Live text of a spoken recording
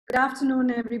Good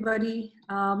afternoon, everybody.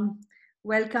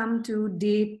 Welcome to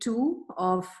day 2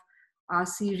 of our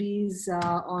series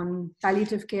on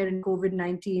palliative care in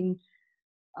COVID-19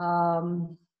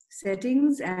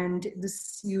 settings, and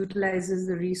this utilizes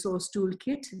the resource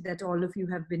toolkit that all of you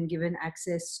have been given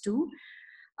access to.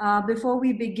 Before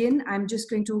we begin, I'm just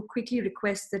going to quickly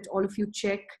request that all of you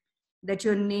check that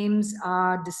your names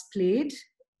are displayed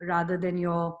rather than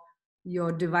your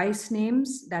device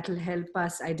names. That will help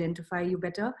us identify you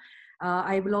better.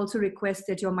 I will also request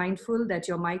that you're mindful that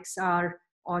your mics are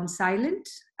on silent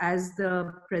as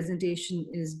the presentation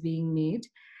is being made.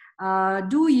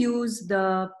 Do use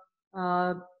the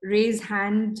raise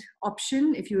hand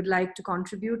option if you would like to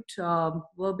contribute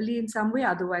verbally in some way.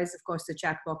 Otherwise, of course, the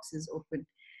chat box is open.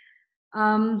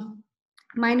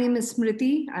 My name is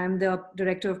Smriti. I'm the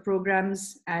Director of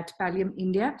Programs at Pallium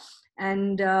India,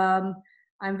 and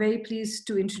I'm very pleased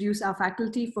to introduce our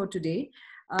faculty for today.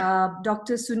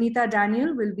 Dr. Sunitha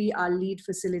Daniel will be our lead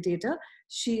facilitator.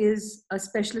 She is a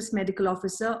specialist medical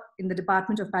officer in the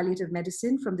Department of Palliative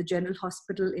Medicine from the General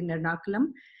Hospital in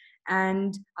Ernakulam.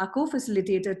 And our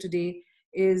co-facilitator today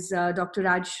is Dr.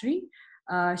 Rajshri.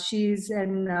 She's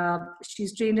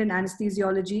trained in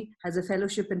anesthesiology, has a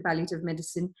fellowship in palliative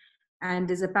medicine,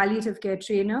 and is a palliative care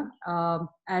trainer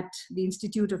at the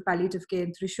Institute of Palliative Care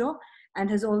in Thrissur, and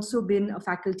has also been a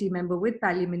faculty member with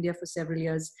Pallium India for several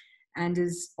years, and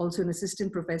is also an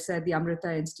assistant professor at the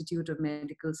Amrita Institute of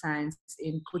Medical Science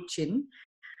in Cochin.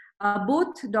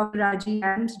 Both Dr. Raji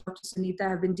and Dr. Sunitha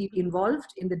have been deeply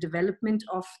involved in the development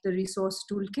of the resource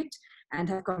toolkit and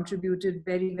have contributed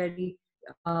very, very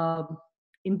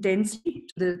intensely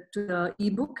to the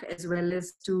ebook as well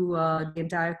as to the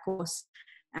entire course.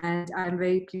 And I'm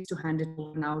very pleased to hand it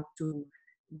over now to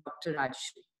Dr.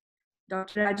 Rajshri.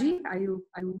 Dr. Raji, are you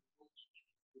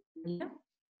here?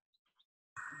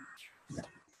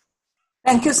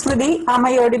 Thank you, Smriti. Am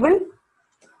I audible?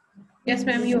 Yes,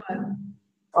 ma'am, you are.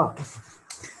 Okay.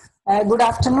 Good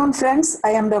afternoon, friends. I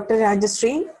am Dr.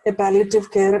 Rajshri, a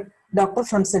palliative care doctor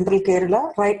from Central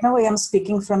Kerala. Right now, I am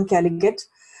speaking from Calicut,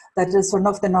 that is one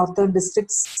of the northern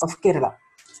districts of Kerala.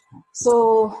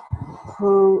 So,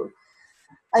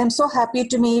 I am so happy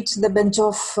to meet the bench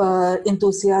of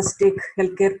enthusiastic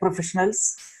healthcare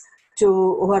professionals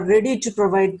who are ready to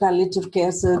provide palliative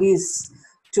care service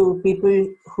to people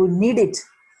who need it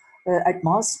at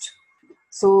most.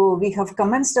 So we have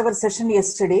commenced our session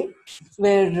yesterday,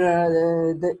 where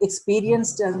the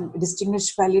experienced and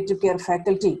distinguished palliative care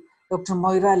faculty, Dr.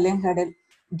 Moira Leng, had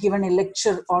given a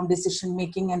lecture on decision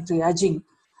making and triaging.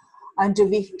 And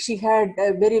she had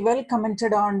very well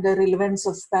commented on the relevance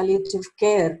of palliative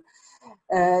care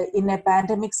in a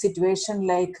pandemic situation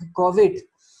like COVID,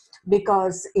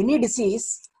 because any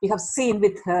disease, we have seen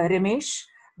with Ramesh,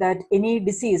 that any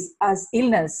disease as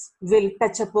illness will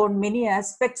touch upon many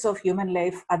aspects of human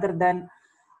life other than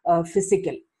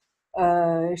physical.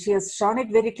 She has shown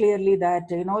it very clearly that,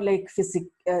 like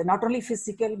not only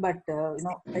physical, but,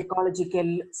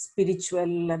 psychological,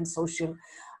 spiritual, and social.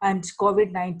 And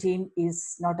COVID-19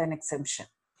 is not an exemption.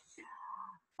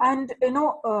 And,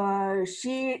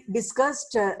 she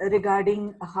discussed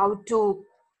regarding how to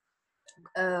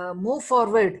move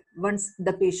forward once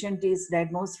the patient is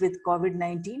diagnosed with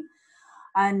COVID-19.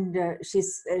 And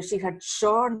she had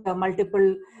shown the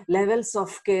multiple levels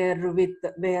of care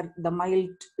where the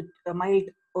mild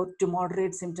or to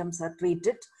moderate symptoms are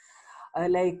treated,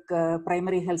 like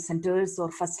primary health centers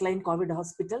or first-line COVID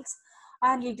hospitals.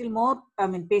 And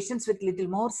patients with little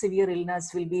more severe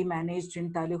illness will be managed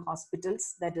in taluk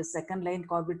hospitals, that is second-line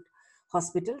COVID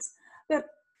hospitals, where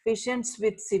patients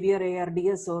with severe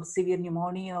ARDS or severe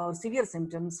pneumonia or severe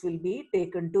symptoms will be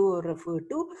taken to or referred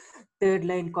to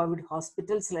third-line COVID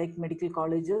hospitals like medical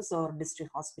colleges or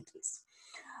district hospitals.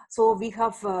 So we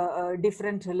have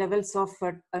different levels of,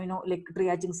 like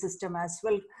triaging system as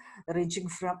well, ranging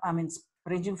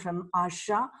from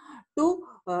ASHA to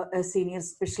a senior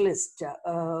specialist,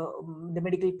 the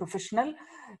medical professional,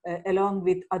 along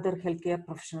with other healthcare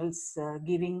professionals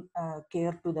giving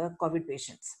care to the COVID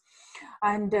patients.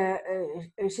 And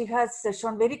she has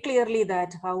shown very clearly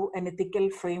that how an ethical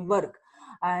framework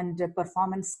and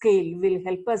performance scale will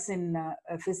help us in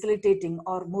facilitating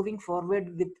or moving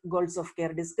forward with goals of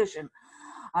care discussion.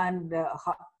 And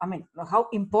how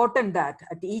important that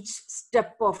at each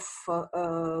step of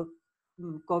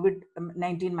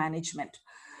COVID-19 management.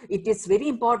 It is very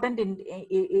important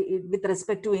with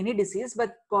respect to any disease,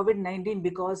 but COVID-19,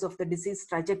 because of the disease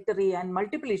trajectory and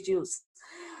multiple issues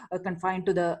confined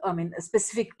to the,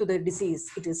 specific to the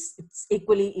disease, it's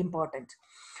equally important.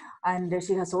 And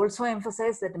she has also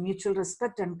emphasized that mutual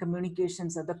respect and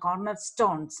communications are the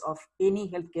cornerstones of any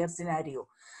healthcare scenario.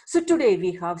 So today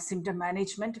we have symptom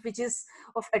management, which is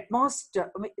of utmost,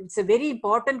 it's a very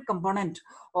important component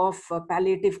of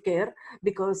palliative care,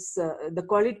 because the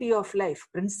quality of life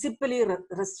principally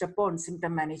rests upon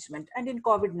symptom management. And in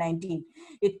COVID-19,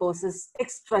 it poses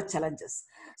extra challenges.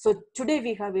 So today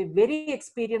we have a very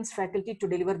experienced faculty to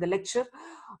deliver the lecture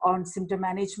on symptom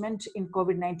management in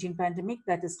COVID-19 pandemic.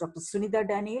 That is Dr. Sunitha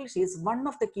Daniel. She is one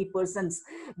of the key persons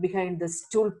behind this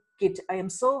toolkit. I am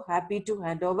so happy to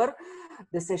hand over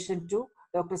the session to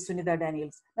Dr. Sunitha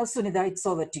Daniels. Now, Sunitha, it's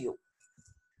over to you.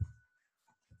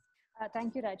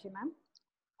 Thank you, Raji ma'am,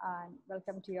 and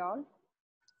welcome to you all.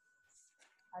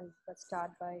 Let's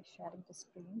start by sharing the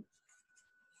screen.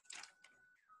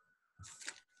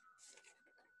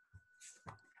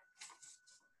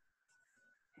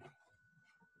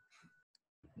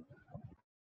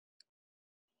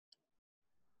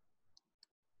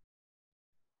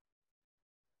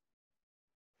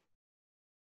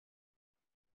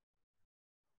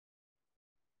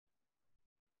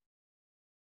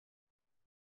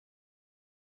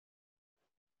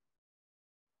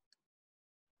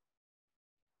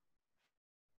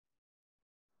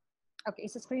 Okay,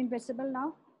 is the screen visible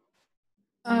now?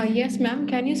 Yes, ma'am.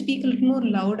 Can you speak a little more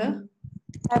louder?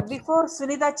 Before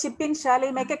Sunitha chip in, shall I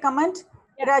make a comment?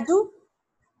 Yeah. Raju?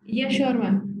 Yeah, sure,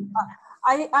 ma'am.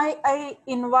 I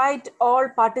invite all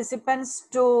participants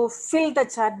to fill the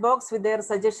chat box with their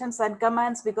suggestions and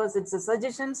comments, because it's the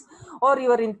suggestions or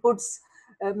your inputs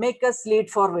make us lead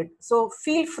forward. So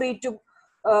feel free to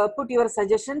put your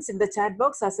suggestions in the chat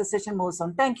box as the session moves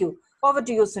on. Thank you. Over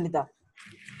to you, Sunitha.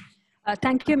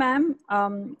 Thank you, ma'am.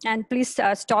 And please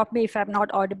stop me if I'm not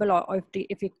audible, or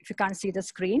if you can't see the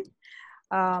screen.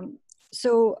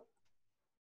 So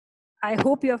I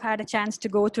hope you have had a chance to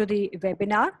go through the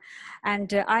webinar,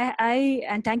 and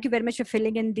and thank you very much for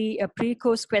filling in the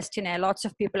pre-course questionnaire. Lots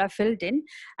of people have filled in,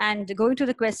 and going through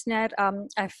the questionnaire,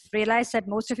 I've realized that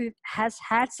most of you has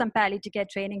had some palliative care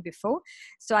training before.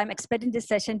 So I'm expecting this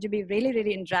session to be really,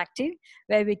 really interactive,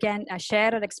 where we can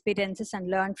share our experiences and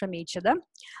learn from each other.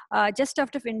 Just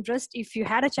out of interest, if you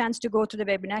had a chance to go through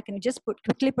the webinar, can you just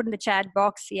quickly put in the chat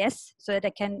box yes, so that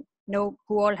I can know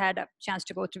who all had a chance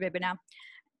to go through the webinar?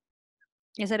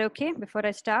 Is that okay before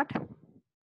I start?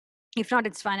 If not,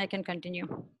 it's fine, I can continue.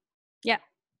 Yeah,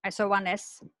 I saw one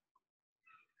S.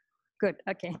 Good,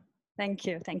 okay. Thank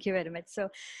you very much.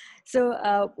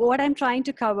 So what I'm trying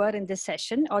to cover in this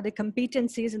session are the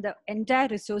competencies in the entire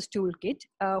resource toolkit.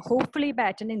 Hopefully by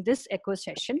attending this ECHO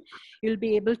session, you'll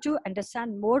be able to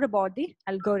understand more about the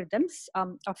algorithms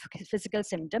of physical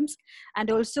symptoms. And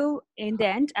also in the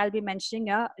end, I'll be mentioning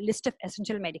a list of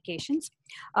essential medications.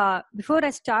 Before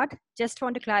I start, just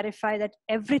want to clarify that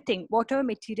everything, whatever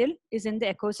material is in the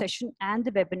ECHO session and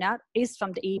the webinar is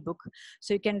from the ebook.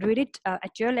 So you can read it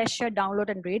at your leisure, download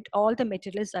and read. All the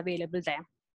materials available there.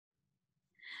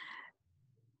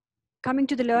 Coming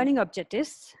to the learning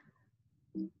objectives.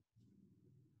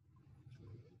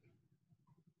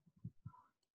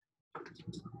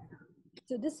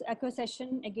 So this ECHO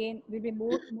session, again, will be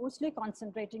mostly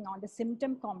concentrating on the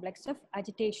symptom complex of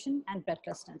agitation and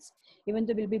breathlessness. Even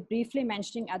though we'll be briefly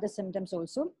mentioning other symptoms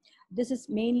also, this is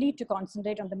mainly to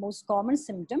concentrate on the most common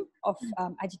symptom of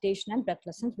agitation and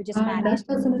breathlessness, which is managed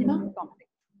as symptom complex.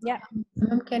 Yeah.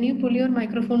 Can you pull your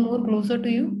microphone more closer to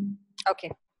you? Okay,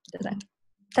 do that.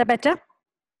 Is that better?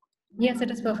 Yes,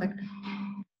 it is perfect.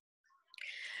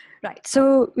 Right,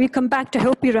 so we come back to, I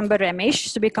hope you remember Ramesh,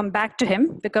 so we come back to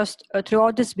him because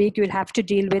throughout this week you'll have to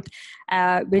deal with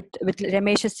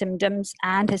Ramesh's symptoms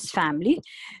and his family.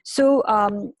 So,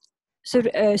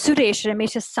 Suresh,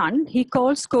 Ramesh's son, he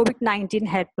calls COVID-19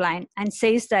 helpline and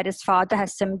says that his father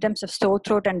has symptoms of sore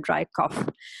throat and dry cough.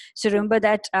 So remember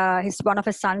that one of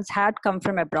his sons had come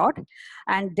from abroad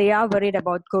and they are worried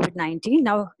about COVID-19.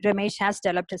 Now Ramesh has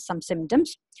developed some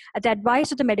symptoms. At the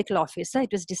advice of the medical officer,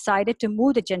 it was decided to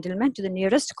move the gentleman to the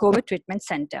nearest COVID treatment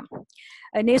center.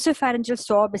 A nasopharyngeal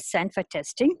swab is sent for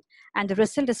testing, and the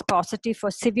result is positive for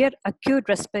severe acute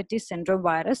respiratory syndrome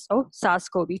virus or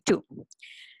SARS-CoV-2.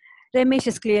 Ramesh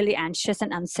is clearly anxious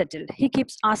and unsettled. He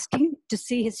keeps asking to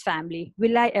see his family.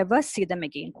 Will I ever see them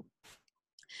again?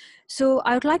 So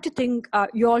I would like to think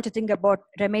you all to think about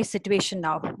Ramesh's situation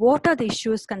now. What are the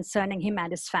issues concerning him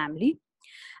and his family?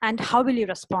 And how will you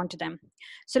respond to them?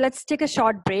 So let's take a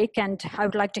short break, and I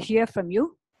would like to hear from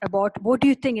you about what do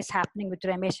you think is happening with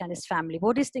Ramesh and his family?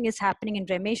 What do you think is happening in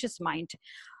Ramesh's mind?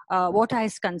 What are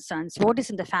his concerns? What is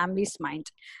in the family's mind?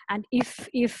 And if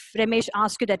Ramesh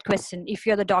asks you that question, if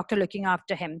you're the doctor looking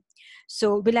after him,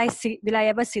 so will I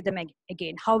ever see them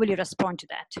again? How will you respond to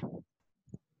that?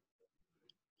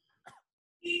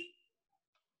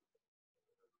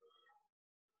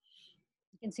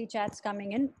 can see chats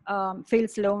coming in.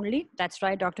 Feels lonely. That's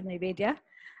right, Dr. Nivedya.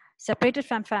 Separated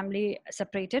from family,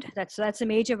 separated. That's a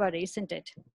major worry, isn't it?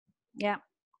 Yeah.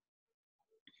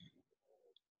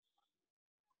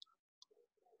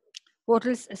 What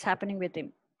else is happening with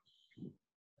him?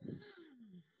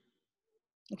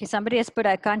 Okay, somebody has put,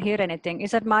 I can't hear anything.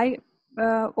 Is that my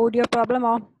audio problem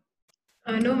or?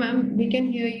 No, ma'am, we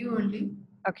can hear you only.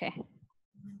 Okay.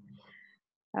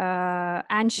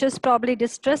 Anxious, probably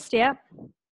distressed, yeah.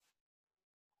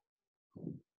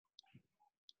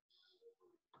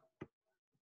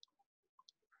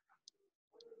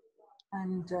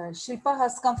 And Shilpa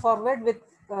has come forward with,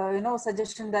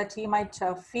 suggestion that he might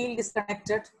feel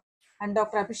disconnected. And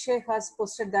Dr. Abhishek has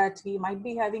posted that he might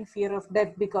be having fear of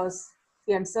death because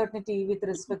the uncertainty with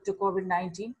respect to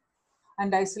COVID-19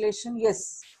 and isolation.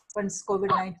 Yes, once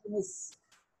COVID-19 is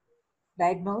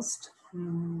diagnosed,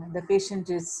 the patient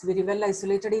is very well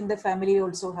isolated in the family,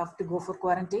 also have to go for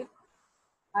quarantine.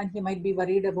 And he might be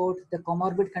worried about the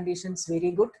comorbid conditions,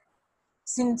 very good.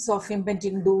 Sense of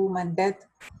impending doom and death,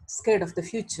 scared of the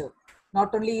future.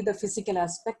 Not only the physical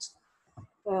aspect,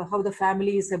 how the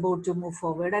family is about to move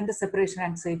forward, and the separation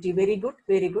anxiety, very good,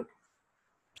 very good.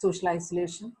 Social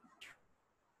isolation.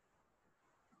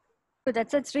 So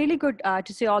that's really good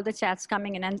to see all the chats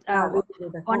coming in. And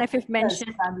one if you've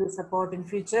mentioned family support in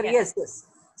future. Yes, yes.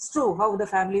 It's true how the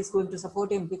family is going to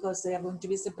support him because they are going to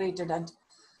be separated and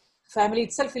family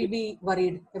itself will be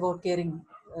worried about caring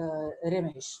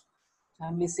Ramesh.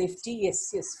 Family safety,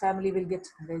 yes, yes. Family will get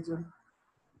engaged.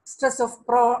 Stress of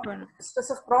prone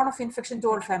of infection to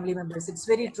all family members. It's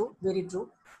very true, very true.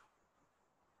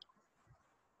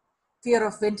 Fear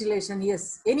of ventilation,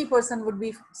 yes. Any person would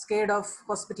be scared of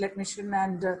hospital admission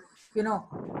and,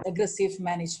 aggressive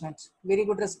management. Very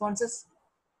good responses.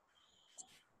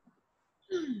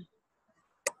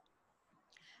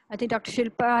 I think Dr.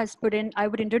 Shilpa has put in, I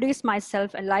would introduce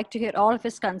myself and like to hear all of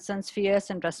his concerns, fears,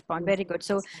 and respond. Very good.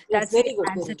 So that's very the good,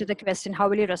 answer to the question, how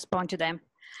will you respond to them?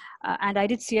 And I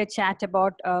did see a chat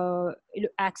about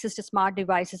access to smart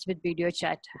devices with video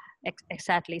chat.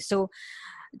 Exactly. So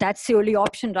that's the only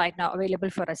option right now available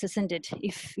for us, isn't it?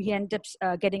 If he ends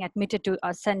up getting admitted to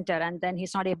a center and then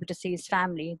he's not able to see his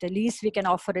family, the least we can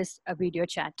offer is a video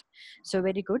chat. So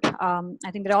very good.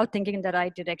 I think they're all thinking in the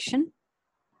right direction.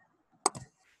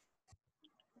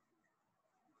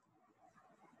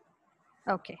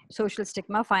 Okay, social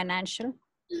stigma, financial.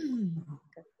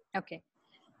 Okay,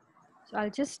 so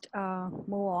I'll just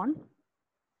move on.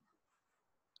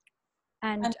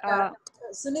 And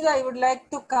Sunitha, I would like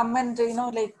to comment,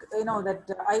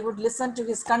 that I would listen to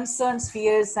his concerns,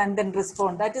 fears, and then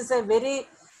respond. That is a very,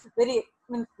 very,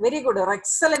 very good or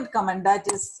excellent comment. That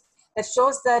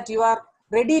shows that you are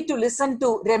ready to listen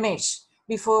to Ramesh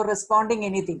before responding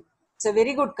anything. It's a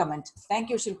very good comment.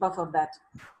 Thank you, Shilpa, for that.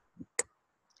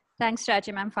 Thanks,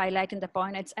 Raji ma'am, for highlighting the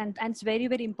point. And it's very,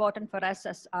 very important for us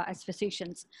as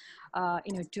physicians,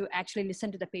 to actually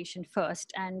listen to the patient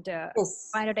first and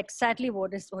find out exactly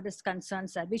what his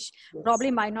concerns are, which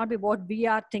probably might not be what we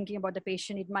are thinking about the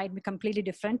patient. It might be completely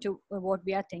different to what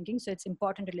we are thinking. So it's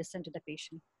important to listen to the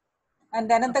patient. And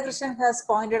Anantakrishnan has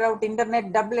pointed out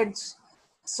internet double-edged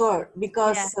sword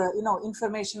because,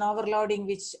 information overloading,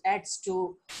 which adds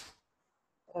to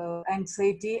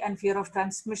anxiety and fear of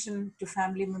transmission to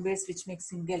family members, which makes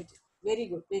him guilty. Very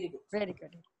good, very good. Very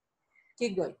good.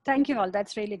 Keep going. Thank you all.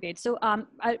 That's really great. So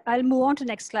I'll move on to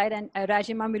next slide, and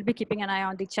Rajima will be keeping an eye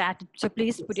on the chat. So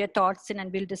please put your thoughts in and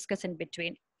we'll discuss in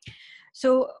between.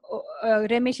 So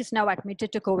Ramesh is now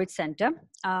admitted to COVID center.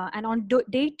 And on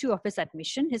day 2 of his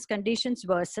admission, his conditions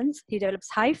worsens. He develops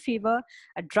high fever,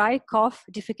 a dry cough,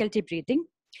 difficulty breathing.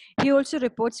 He also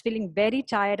reports feeling very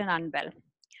tired and unwell.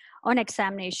 On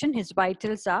examination, his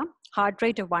vitals are heart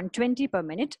rate of 120 per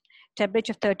minute,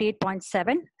 temperature of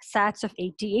 38.7, SATs of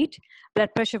 88, blood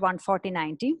pressure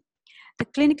 140/90. The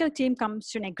clinical team comes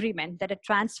to an agreement that a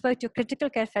transfer to critical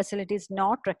care facility is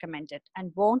not recommended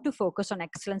and want to focus on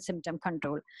excellent symptom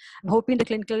control. I'm hoping the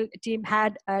clinical team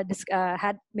had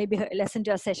maybe listened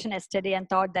to a session yesterday and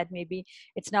thought that maybe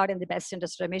it's not in the best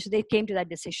interest of Ramesh. So they came to that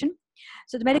decision.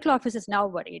 So the medical office is now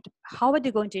worried. How are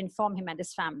they going to inform him and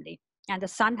his family? And the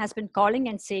son has been calling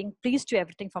and saying, please do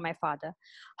everything for my father.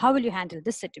 How will you handle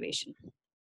this situation?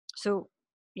 So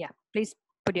yeah, please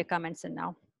put your comments in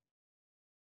now.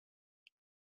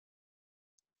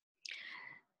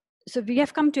 So we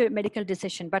have come to a medical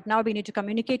decision, but now we need to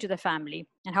communicate to the family.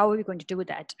 And how are we going to do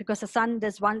that? Because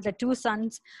the two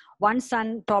sons, one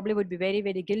son probably would be very,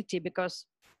 very guilty because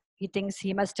he thinks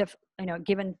he must have,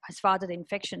 given his father the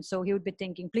infection. So he would be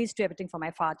thinking, please do everything for my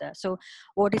father. So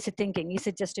what is he thinking? Is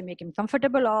it just to make him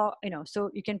comfortable or, so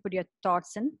you can put your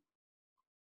thoughts in.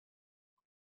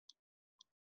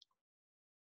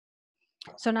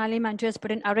 Sonali Manju has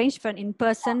put in arrange for an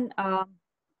in-person.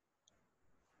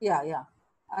 Yeah.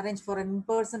 Arrange for an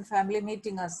in-person family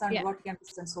meeting or son. Yeah. What can be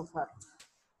done so far?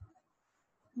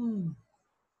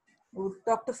 We've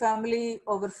talked to family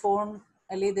over phone,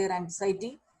 allay their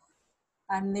anxiety.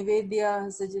 And Nivedya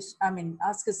suggest,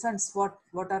 ask his sons what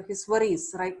are his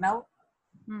worries right now.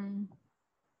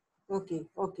 Okay.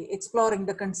 Exploring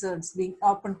the concerns, being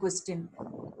open question.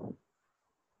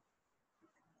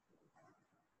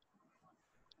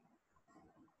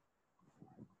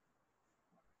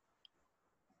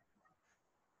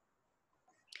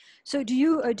 So do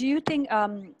you think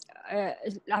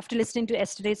after listening to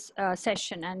yesterday's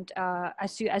session and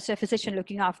as a physician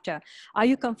looking after, are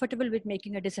you comfortable with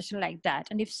making a decision like that?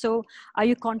 And if so, are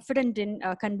you confident in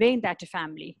conveying that to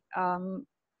family?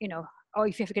 Or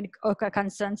if you have any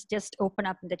concerns, just open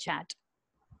up in the chat.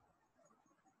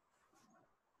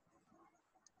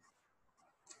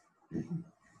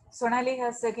 Sonali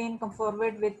has again come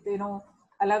forward with,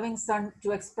 allowing son to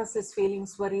express his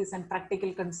feelings, worries, and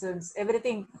practical concerns.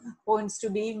 Everything points to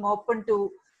being open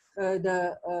to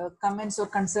the comments or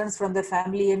concerns from the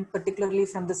family, and particularly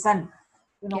from the son.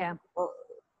 Yeah.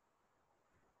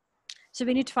 So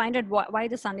we need to find out why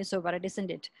the son is so worried,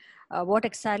 isn't it? What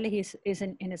exactly is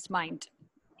in his mind?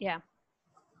 Yeah.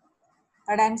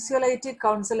 An anxiolytic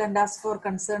counsel and ask for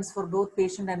concerns for both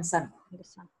patient and son. The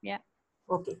son. Yeah.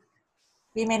 Okay.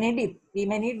 We may need it. We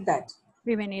may need that.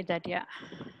 We may need that, yeah.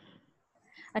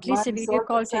 At least a video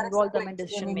call to involve them in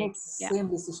decision making. Yeah. Same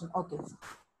decision. Okay.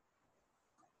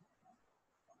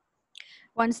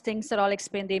 Once things are all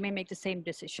explained, they may make the same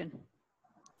decision.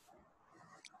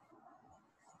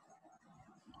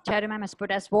 Charu ma'am has put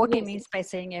as what he means by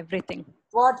saying everything.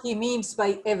 What he means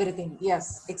by everything.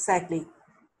 Yes, exactly.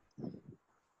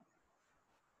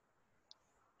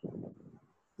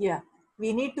 Yeah.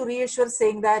 We need to reassure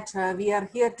saying that we are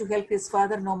here to help his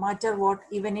father no matter what,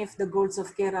 even if the goals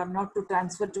of care are not to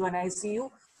transfer to an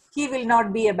ICU, he will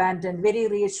not be abandoned. Very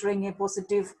reassuring, a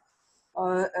positive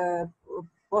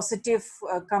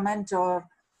comment or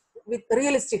with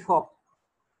realistic hope.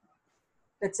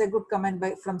 That's a good comment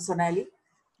from Sonali.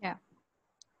 Yeah.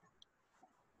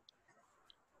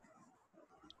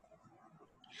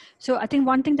 So I think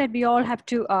one thing that we all have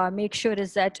to make sure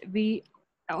is that we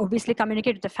obviously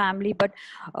communicate with the family, but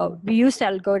we use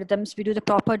algorithms, we do the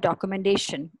proper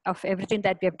documentation of everything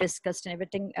that we have discussed and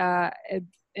everything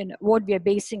and what we are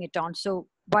basing it on. So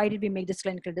why did we make this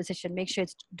clinical decision? Make sure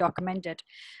it's documented.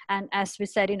 And as we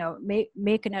said,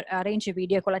 arrange a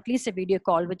video call, at least a video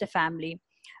call with the family.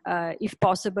 If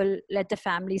possible, let the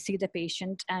family see the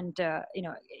patient, and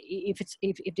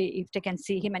if they can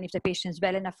see him, and if the patient is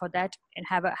well enough for that, and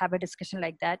have a discussion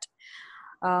like that.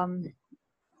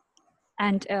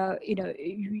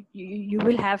 You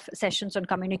will have sessions on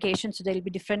communication, so there will be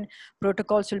different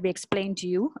protocols will be explained to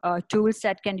you, tools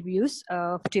that can be used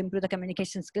to improve the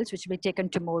communication skills, which will be taken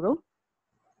tomorrow.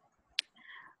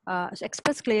 So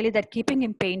express clearly that keeping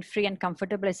him pain-free and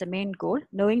comfortable is the main goal,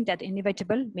 knowing that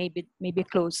inevitable may be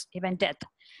close, even death.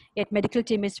 Yet medical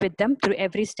team is with them through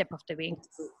every step of the way.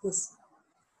 Yes,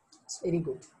 it's very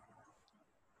good.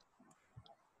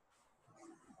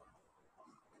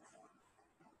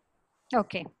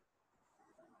 Okay.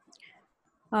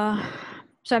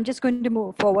 So I'm just going to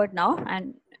move forward now.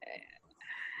 And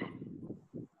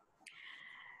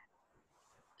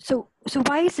so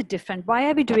why is it different? Why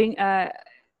are we doing a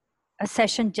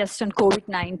session just on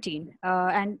COVID-19?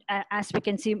 And as we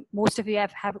can see, most of you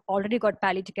have already got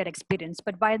palliative care experience,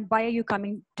 but why are you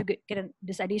coming to get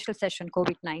this additional session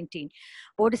COVID-19?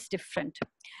 What is different?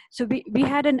 So we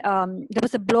had there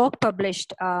was a blog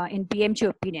published in BMG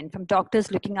Opinion from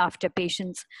doctors looking after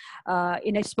patients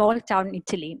in a small town in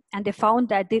Italy. And they found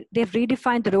that they've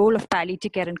redefined the role of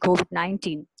palliative care in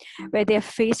COVID-19, where they're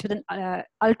faced with an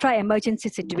ultra emergency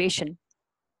situation.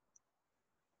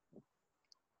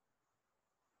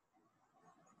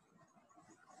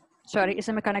 Sorry, is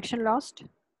my connection lost?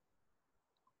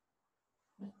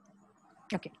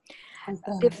 Okay.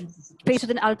 They're faced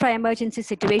with an ultra emergency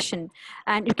situation,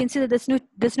 and you can see that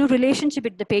there's no relationship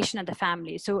with the patient and the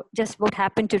family. So just what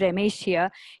happened to Ramesh here,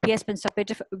 he has been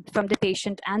separated from the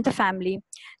patient and the family.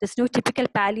 There's no typical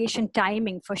palliation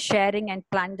timing for sharing and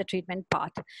planning the treatment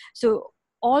path. So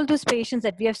all those patients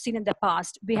that we have seen in the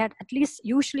past, we had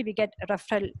usually we get a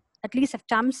referral, at least have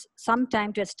some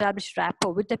time to establish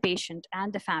rapport with the patient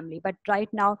and the family. But right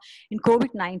now in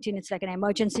COVID-19, it's like an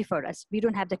emergency for us. We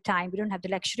don't have the time, we don't have the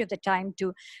luxury of the time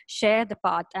to share the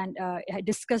path and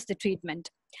discuss the treatment.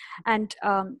 And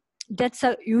deaths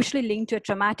are usually linked to a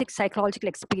traumatic psychological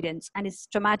experience, and it's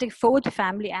traumatic for the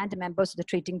family and the members of the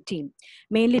treating team,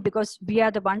 mainly because we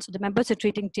are the ones, the members of the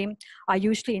treating team are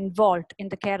usually involved in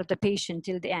the care of the patient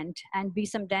till the end, and we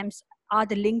sometimes are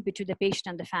the link between the patient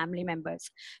and the family members.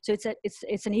 So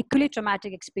it's an equally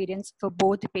traumatic experience for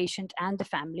both the patient and the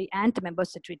family and the members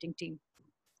of the treating team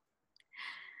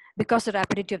because of the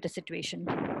rapidity of the situation.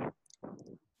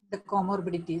 The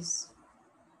comorbidities.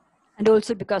 And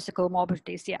also because of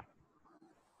comorbidities, yeah.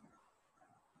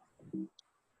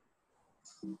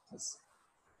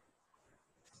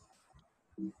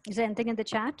 Is there anything in the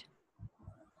chat?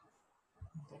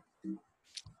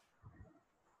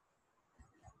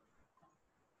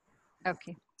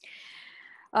 Okay.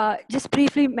 Just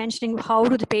briefly mentioning how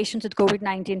do the patients with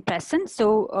COVID-19 present.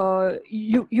 So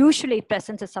usually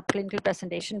presents a subclinical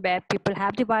presentation where people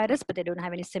have the virus, but they don't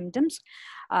have any symptoms.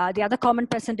 The other common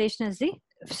presentation is the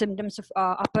symptoms of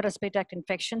upper respiratory tract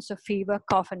infection, so fever,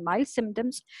 cough, and mild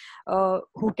symptoms,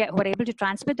 who are able to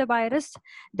transmit the virus.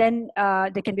 Then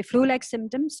there can be flu-like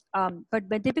symptoms, but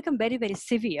when they become very, very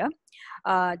severe,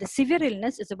 the severe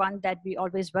illness is the one that we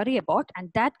always worry about, and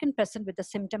that can present with a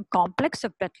symptom complex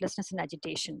of breathlessness and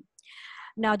agitation.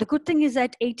 Now, the good thing is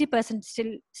that 80%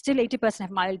 still 80%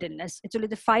 have mild illness. It's only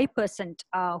the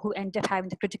 5% who end up having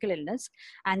the critical illness,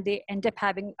 and they end up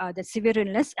having the severe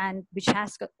illness, and which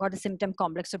has got a symptom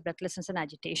complex of breathlessness and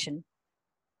agitation.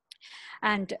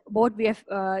 And what we have,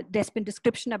 there's been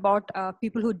description about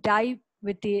people who die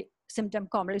with the symptom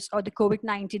complex or the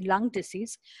COVID-19 lung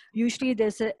disease. Usually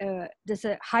there's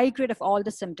a high grade of all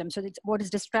the symptoms. So what is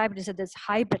described is that there's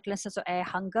high breathlessness or air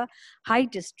hunger, high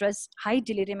distress, high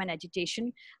delirium and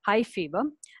agitation, high fever.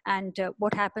 And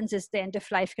what happens is the end of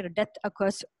life kind of death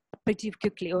occurs pretty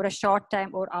quickly, over a short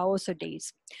time or hours or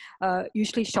days,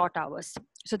 usually short hours.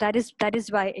 So that is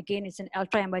why, again, it's an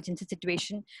ultra emergency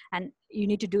situation, and you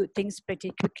need to do things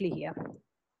pretty quickly here.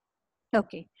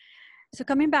 Okay. So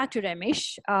coming back to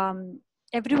Ramesh,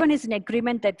 everyone is in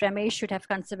agreement that Ramesh should have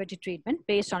conservative treatment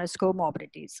based on his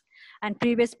comorbidities and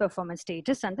previous performance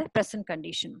status and the present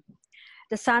condition.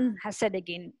 The son has said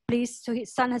again, please, so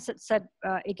his son has said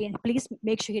again, please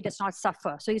make sure he does not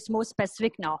suffer. So he's more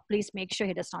specific now, please make sure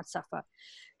he does not suffer.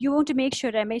 You want to make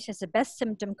sure Ramesh has the best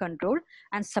symptom control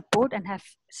and support and have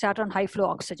start on high flow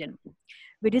oxygen.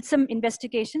 We did some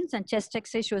investigations, and chest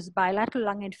X-ray shows bilateral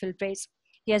lung infiltrates.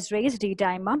 He has raised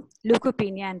D-dimer,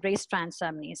 leukopenia, and raised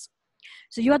transaminase.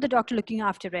 So you are the doctor looking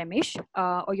after Ramesh,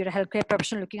 or you're a healthcare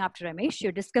professional looking after Ramesh.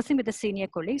 You're discussing with the senior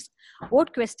colleagues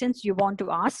what questions you want to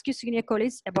ask your senior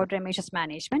colleagues about Ramesh's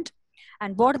management,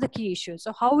 and what are the key issues.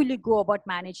 So how will you go about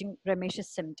managing Ramesh's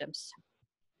symptoms?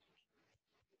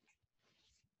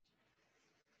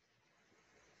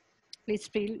 Please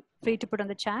feel free to put on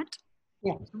the chat.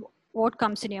 Yeah. What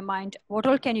comes in your mind? What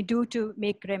all can you do to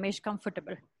make Ramesh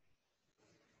comfortable?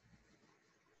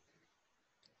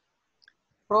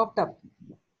 Propped up.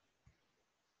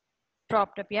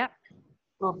 Propped up, yeah.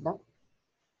 Propped up.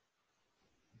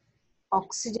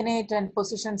 Oxygenate and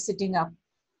position sitting up.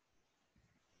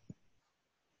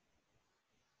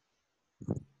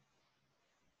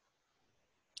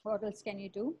 What else can you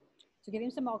do? So give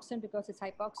him some oxygen because it's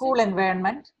hypoxia. Cool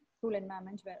environment. Cool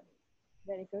environment, well,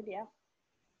 very good, yeah.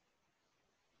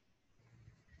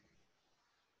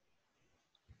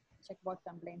 Check what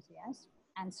complaints he has.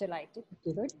 Anxiolytic,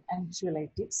 good.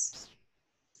 Anxiolytics.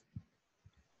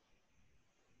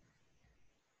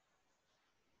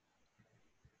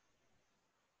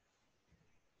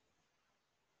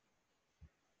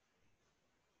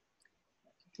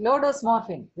 Low dose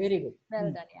morphine, very good.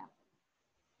 Well done, yeah.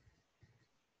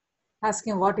 Ask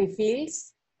him what he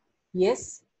feels.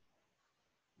 Yes.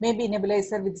 Maybe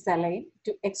nebulizer with saline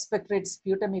to expectorate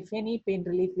sputum, if any, pain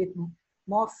relief with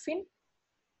morphine.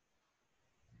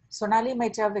 Sonali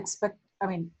might have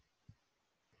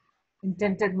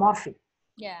intended morphine.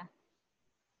 Yeah.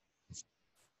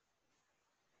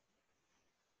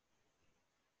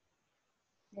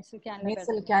 Nasal cannula,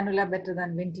 Nasal cannula better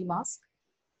than venti mask.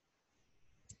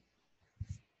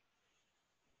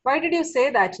 Why did you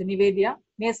say that, Nivedya?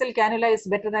 Nasal cannula is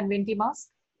better than venti mask?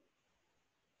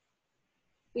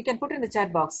 You can put in the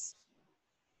chat box.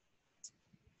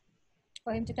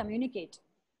 For him to communicate.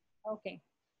 Okay.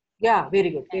 Yeah, very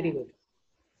good, very good.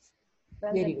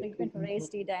 Well, very the good. treatment for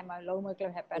raised D-dimer, low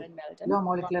molecular heparin, well done. Low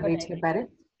molecular weight heparin,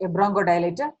 a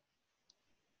bronchodilator,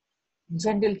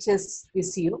 gentle chest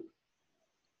VCU.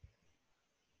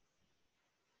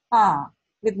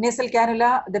 With nasal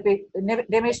cannula,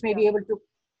 Ramesh may be able to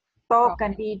talk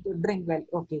and eat, drink well.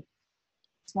 Okay.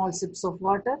 Small sips of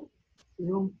water,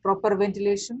 room proper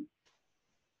ventilation.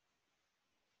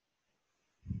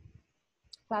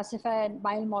 classify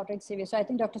mild, moderate, severe. So I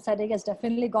think Dr. Sadiq has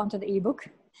definitely gone to the ebook.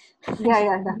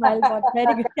 Yeah. Mild, moderate,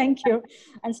 very good, thank you.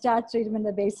 And start treatment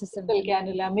on the basis of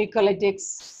Cannula,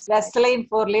 mucolytics, Vaseline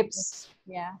for lips.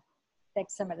 Yeah,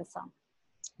 dexamethasone.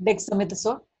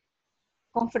 Dexamethasone.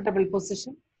 Comfortable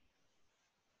position.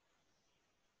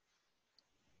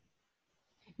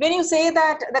 When you say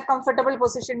that the comfortable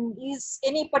position is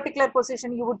any particular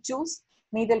position you would choose,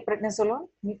 needle prednisolone,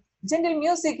 gentle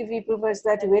music if he prefers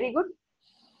that, very good.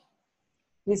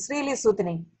 It's really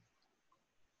soothing.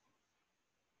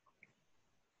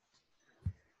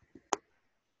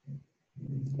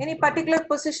 Any particular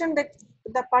position that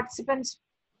the participants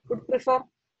would prefer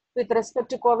with respect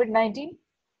to COVID-19?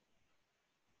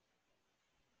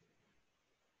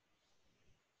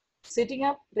 Sitting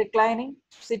up, reclining,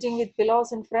 sitting with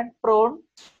pillows in front, prone,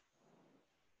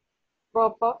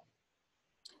 proper.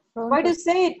 Why do you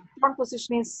say it? Prone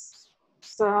position is,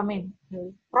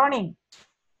 proning.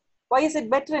 Why is it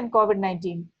better in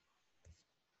COVID-19?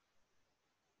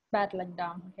 Bad lying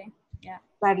down, okay. Yeah.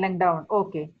 Bad lying down,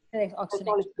 okay.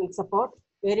 Oxygenation. Support,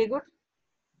 very good.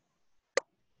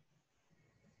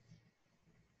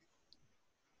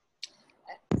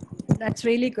 That's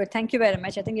really good. Thank you very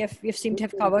much. I think you've seemed to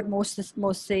have covered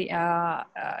mostly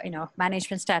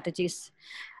management strategies,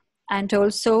 and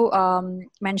also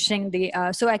mentioning the.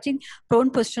 So I think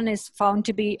prone position is found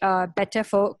to be better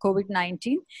for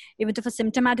COVID-19. Even though for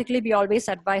symptomatically, we always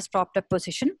advise propped up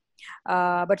position.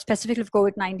 But specifically for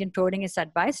COVID-19, proning is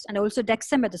advised, and also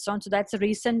dexamethasone. So that's a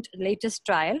latest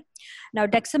trial. Now,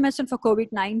 dexamethasone for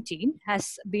COVID-19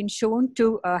 has been shown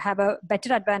to have a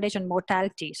better advantage on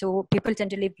mortality. So people tend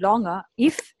to live longer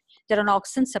if they're on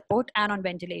oxygen support and on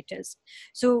ventilators.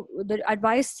 So the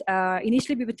advice,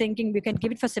 initially we were thinking we can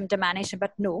give it for symptom management,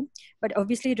 but no. But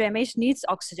obviously Ramesh needs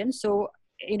oxygen. So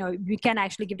we can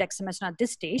actually give dexamethasone at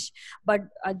this stage, but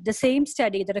the same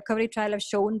study, the recovery trial, have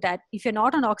shown that if you're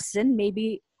not on oxygen,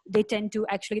 maybe they tend to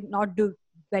actually not do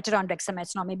better on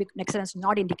dexamethasone, or maybe dexamethasone is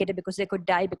not indicated because they could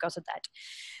die because of that.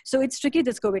 So it's tricky,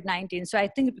 this COVID-19. So I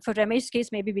think for Ramesh's case,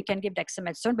 maybe we can give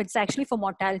dexamethasone, but it's actually for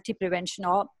mortality prevention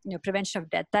or prevention of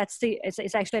death.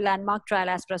 It's actually a landmark trial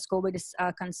as far as COVID is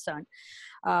concerned.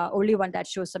 Only one that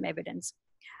shows some evidence.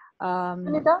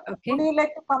 Sunitha, okay. Would you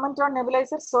like to comment on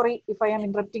nebulizers? Sorry if I am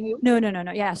interrupting you. No.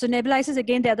 Yeah. So nebulizers,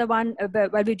 again, the other one,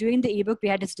 while we're doing the ebook, we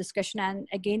had this discussion. And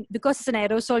again, because it's an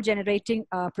aerosol generating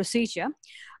procedure,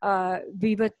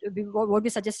 what we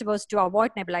suggested was to avoid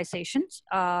nebulizations,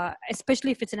 especially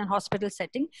if it's in a hospital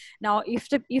setting. Now,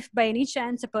 if by any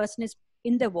chance a person is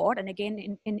in the ward, and again,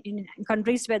 in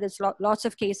countries where there's lots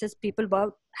of cases, people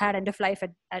had end of life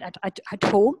at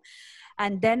home,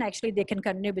 and then actually they can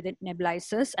continue with the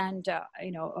nebulizers, and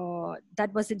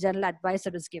that was the general advice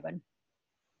that was given.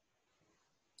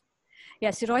 Yeah,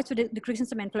 steroids for decreasing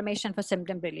some inflammation for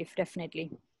symptom relief,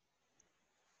 definitely.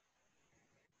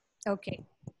 Okay.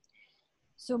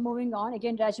 So moving on,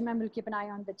 again, Rajamam will keep an eye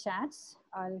on the chats.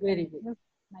 I'll Very good.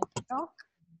 My talk.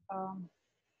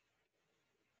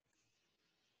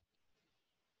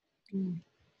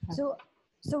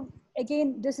 So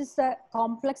again, this is a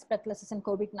complex breathlessness in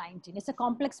COVID-19. It's a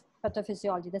complex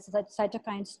pathophysiology. There's a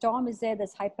cytokine storm is there,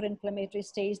 there's hyperinflammatory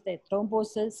stage, there's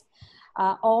thrombosis.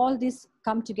 All these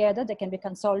come together. There can be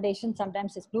consolidation,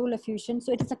 sometimes there's pleural effusion.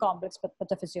 So it is a complex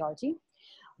pathophysiology.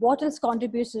 What else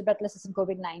contributes to breathlessness in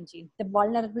COVID-19? The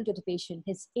vulnerability to the patient,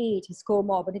 his age, his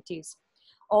comorbidities,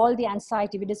 all the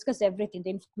anxiety. We discussed everything,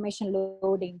 the information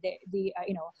loading, the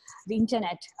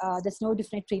internet. There's no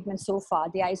different treatment so far,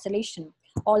 the isolation,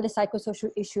 all the psychosocial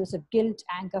issues of guilt,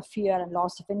 anger, fear, and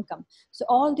loss of income. So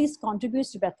all these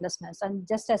contributes to breathlessness. And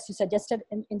just as you suggested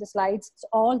in the slides, so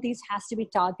all these has to be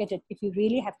targeted if you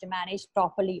really have to manage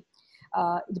properly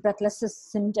the breathlessness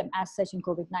symptom as such in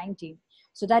COVID-19.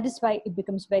 So that is why it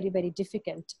becomes very, very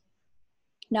difficult.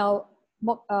 Now,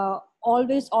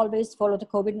 always follow the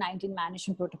COVID-19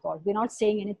 management protocol. We're not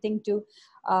saying anything to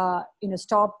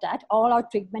stop that. All our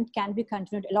treatment can be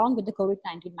continued along with the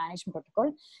COVID-19 management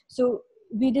protocol. So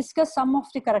we discussed some of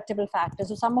the correctable factors,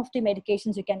 so some of the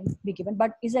medications you can be given,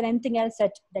 but is there anything else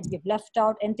that we've left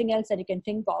out, anything else that you can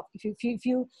think of? If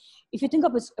you think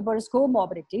about his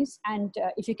comorbidities, and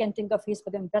if you can think of he's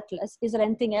becoming breathless, is there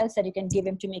anything else that you can give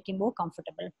him to make him more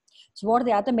comfortable? So what are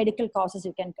the other medical causes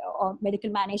you can, or medical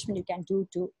management you can do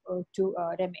to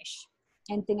Ramesh?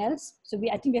 Anything else? So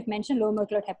I think we've mentioned low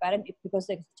molecular heparin because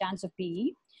there's a chance of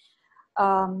PE.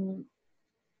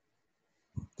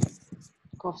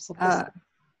 Cough suppressant.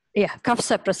 Yeah, cough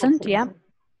suppressant. Yeah,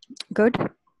 good.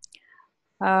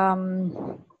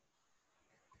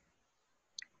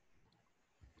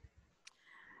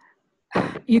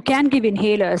 You can give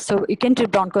inhalers, so you can do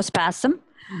bronchospasm.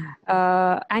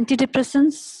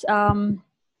 Antidepressants,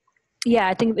 yeah,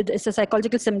 I think it's a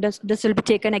psychological symptoms. This will be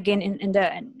taken again in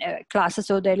the classes.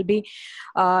 So there will be,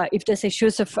 if there's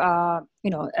issues of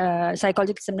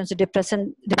psychological symptoms of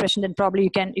depression, then probably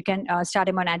you can start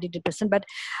him on antidepressant. But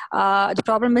the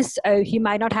problem is he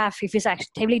might not have, if he's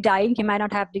actively dying, he might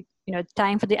not have the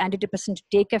time for the antidepressant to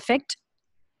take effect.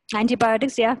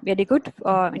 Antibiotics, yeah, very good.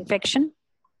 Infection,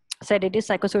 sedative,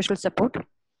 psychosocial support.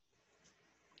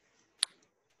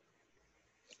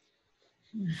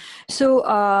 So,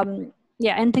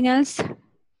 yeah, anything else,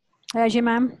 Raji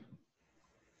ma'am?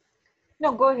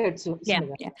 No, go ahead, Yeah.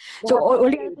 So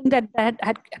only other thing that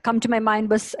had come to my mind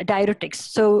was diuretics.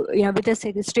 So, with this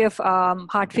history of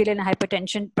heart failure and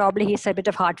hypertension, probably he's a bit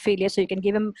of heart failure. So you can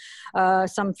give him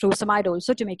some furosemide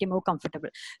also to make him more comfortable.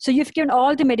 So you've given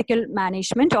all the medical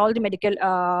management, all the medical,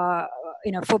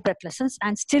 for breathlessness,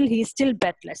 and still he's still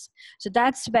breathless. So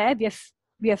that's where we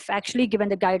have actually given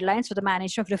the guidelines for the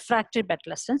management of refractory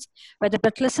breathlessness, where the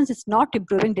breathlessness is not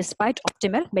improving despite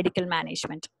optimal medical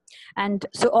management. And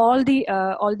so all the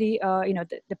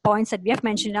points that we have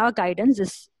mentioned in our guidance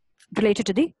is related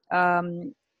to the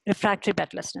refractory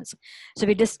breathlessness. So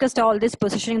we discussed all this: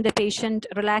 positioning the patient,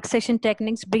 relaxation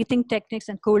techniques, breathing techniques,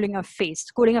 and cooling of face.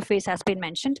 Cooling of face has been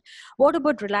mentioned. What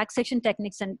about relaxation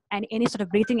techniques and any sort of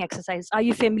breathing exercise? Are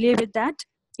you familiar with that?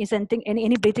 Is anything,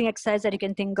 any breathing exercise that you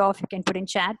can think of, you can put in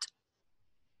chat.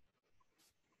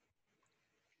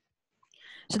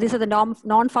 So these are the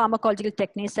non-pharmacological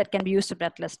techniques that can be used for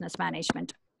breathlessness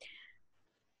management.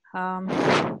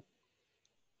 Raj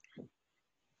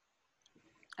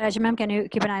ma'am, can you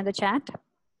keep an eye on the chat?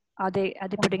 Are they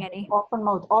putting any? Open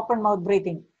mouth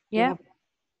breathing. Yeah.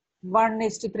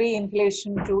 1:3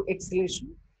 inhalation to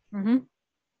exhalation.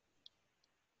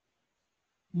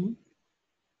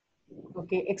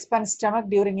 Okay, expand stomach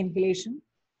during inhalation.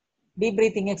 Deep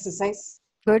breathing exercise.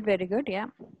 Good, very good, yeah.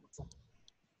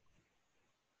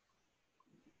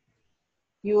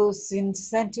 Use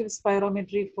incentive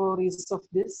spirometry for use of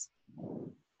this.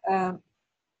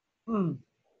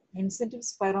 Incentive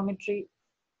spirometry.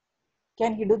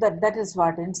 Can he do that? That is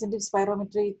what? Incentive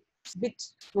spirometry, bit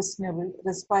questionable.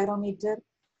 The spirometer,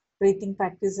 breathing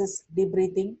practices, deep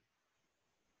breathing.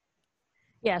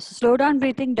 Yeah, so slow down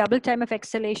breathing, double time of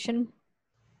exhalation.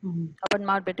 Open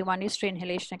mouth breathing, 1:3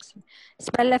 inhalation.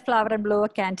 Smell a flower and blow a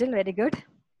candle. Very good.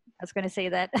 I was going to say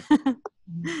that.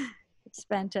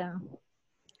 Spent.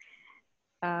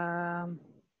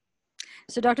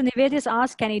 So Dr. Nived has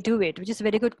asked, can he do it? Which is a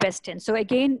very good question. So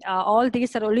again, all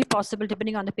these are only possible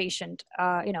depending on the patient.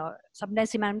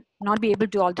 Sometimes he might not be able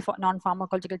to do all the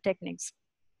non-pharmacological techniques.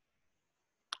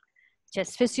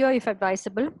 Chest physio, if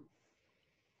advisable.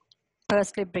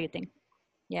 Pursed lip breathing.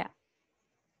 Yeah.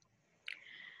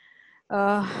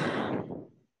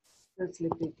 Pursed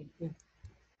lip breathing. Yeah.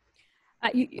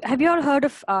 Have you all heard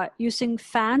of using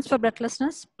fans for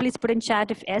breathlessness? Please put in chat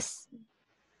if yes.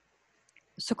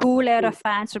 So cool air or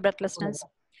fans for breathlessness.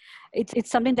 It's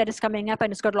something that is coming up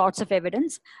and it's got lots of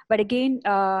evidence. But again,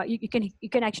 you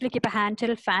can actually keep a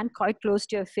handheld fan quite close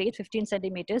to your face, 15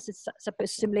 centimeters. It's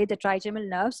supposed to stimulate the trigeminal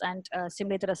nerves and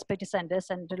stimulate the respiratory centers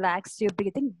and relax your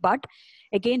breathing. But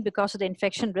again, because of the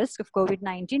infection risk of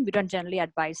COVID-19, we don't generally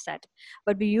advise that.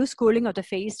 But we use cooling of the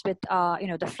face with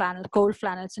the cold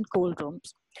flannels in cold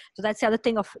rooms. So that's the other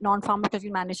thing of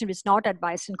non-pharmacological management which is not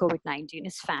advised in COVID-19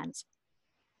 is fans.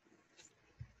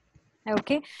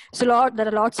 Okay, so there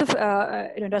are lots of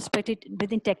respiratory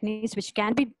breathing techniques which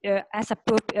can be as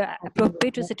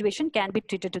appropriate to the situation, can be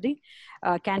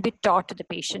taught to the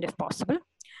patient if possible.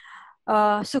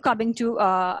 So coming to,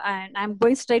 and I'm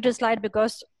going straight to the slide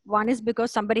because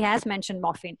somebody has mentioned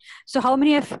morphine. So how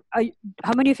many of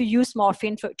you use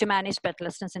morphine to manage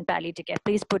breathlessness in palliative care?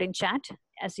 Please put in chat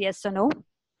as yes or no,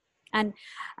 and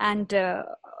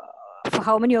for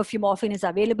how many of you morphine is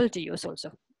available to use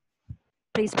also.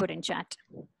 Please put in chat.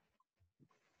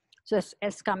 So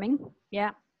it's coming.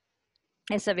 Yeah.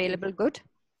 It's available. Good.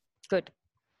 Good.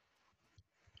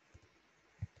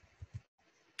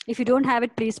 If you don't have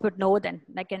it, please put no then.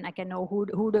 I can know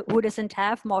who doesn't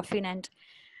have morphine and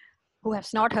who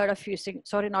has not heard of using,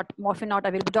 sorry, morphine not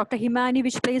available. Dr. Himani,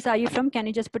 which place are you from? Can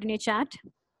you just put in your chat?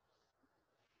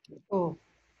 Oh.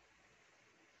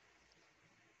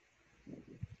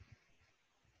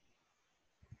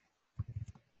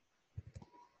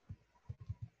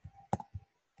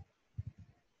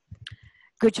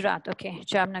 Gujarat, okay,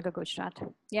 Jamnagar, Gujarat.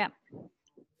 Yeah.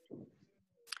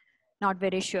 Not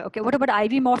very sure. Okay, what about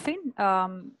IV morphine?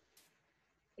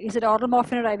 Is it oral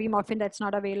morphine or IV morphine that's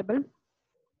not available?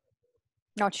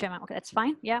 Not sure, ma'am. Okay, that's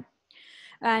fine. Yeah.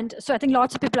 And so I think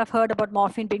lots of people have heard about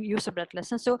morphine being used for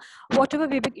breathlessness. So whatever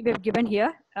we've given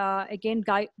here, again,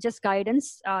 just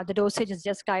guidance. The dosage is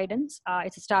just guidance.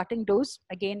 It's a starting dose.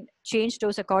 Again, change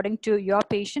dose according to your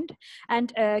patient.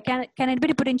 And can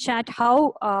anybody put in chat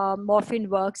how morphine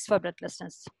works for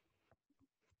breathlessness?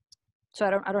 So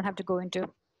I don't have to go into,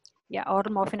 yeah,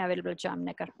 oral morphine available,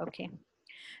 Jamnagar. Okay.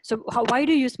 So why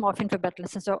do you use morphine for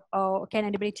breathlessness? So can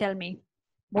anybody tell me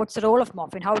what's the role of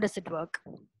morphine? How does it work?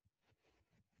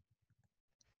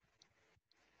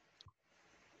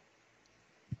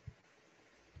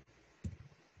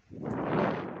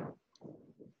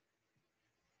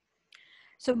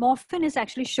 So morphine is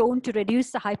actually shown to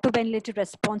reduce the hyperventilative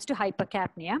response to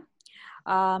hypercapnia.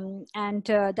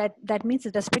 That means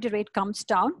the respiratory rate comes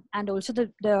down, and also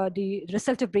the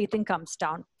result of breathing comes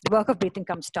down, the work of breathing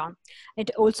comes down. It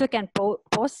also can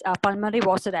cause pulmonary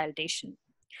vasodilatation.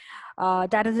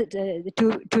 That is the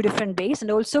two different ways.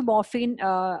 And also morphine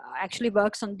actually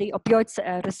works on the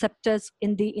opioid receptors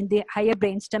in the higher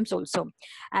brain stems also,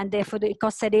 and therefore it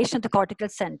causes sedation of the cortical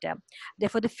center.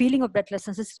 Therefore the feeling of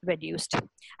breathlessness is reduced,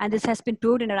 and this has been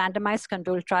proved in a randomized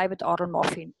controlled trial with oral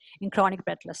morphine in chronic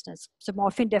breathlessness. So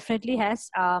morphine definitely has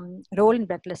role in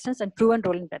breathlessness and proven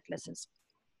role in breathlessness.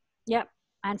 Yeah,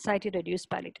 anxiety reduced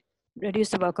palliative. Reduce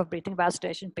the work of breathing,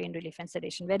 vasodilation, pain relief, and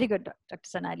sedation. Very good, Dr.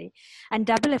 Sanali. And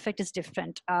double effect is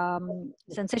different.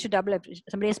 Sensation double effect.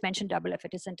 Somebody has mentioned double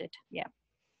effect, isn't it? Yeah.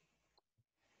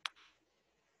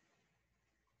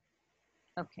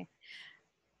 Okay.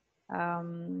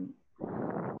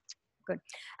 Good.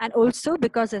 And also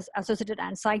because it's associated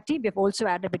anxiety, we've also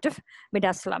added a bit of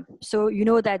midazolam. So you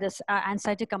know that this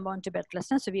anxiety compound to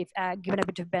breathlessness. So we've given a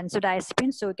bit of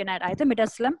benzodiazepine. So you can add either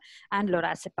midazolam and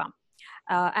lorazepam.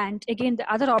 And again,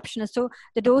 the other option is, so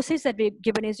the doses that we've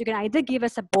given is you can either give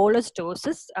us a bolus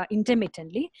doses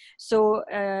intermittently. So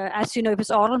as you know, if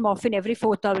it's oral morphine every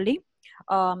 4th hourly,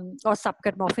 or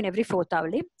subcut morphine every 4th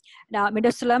hourly. Now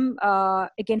midazolam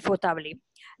again 4th hourly.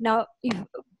 Now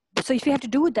if you have to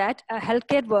do that, a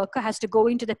healthcare worker has to go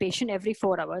into the patient every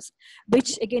 4 hours,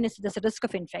 which again there's a risk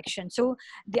of infection. So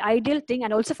the ideal thing,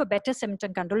 and also for better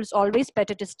symptom control, is always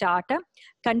better to start a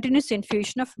continuous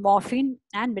infusion of morphine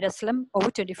and midazolam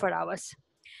over 24 hours.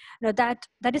 Now that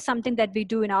is something that we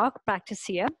do in our practice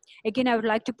here. Again, I would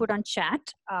like to put on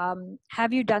chat.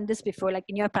 Have you done this before? Like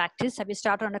in your practice, have you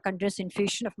started on a continuous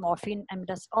infusion of morphine and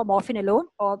midazolam, or morphine alone,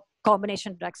 or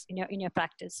combination drugs in your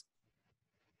practice?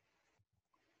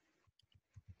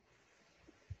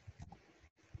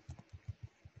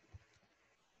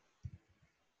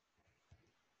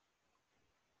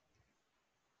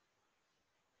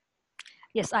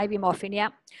 Yes, IV morphine, yeah.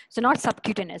 So not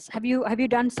subcutaneous. Have you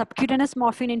done subcutaneous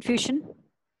morphine infusion?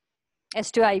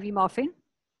 S2 IV morphine?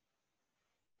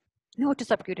 No to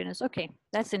subcutaneous. Okay,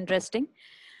 that's interesting.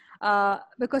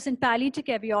 Because in palliative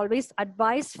care, we always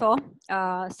advise for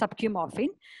subcu morphine,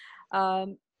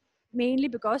 mainly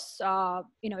because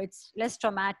it's less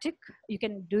traumatic. You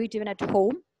can do it even at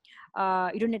home.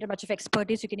 You don't need much of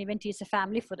expertise. You can even teach a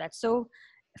family for that. So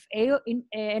in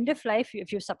end of life,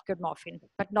 if you subcut morphine,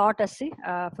 but not as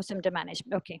for symptom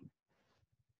management. Okay.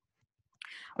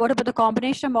 What about the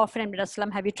combination of morphine and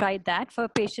midazolam? Have you tried that for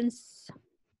patients?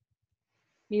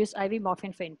 We use IV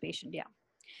morphine for inpatient. Yeah.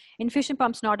 Infusion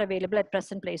pumps not available at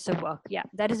present place of work. Yeah,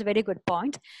 that is a very good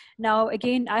point. Now,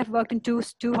 again, I've worked in two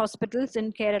hospitals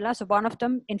in Kerala. So one of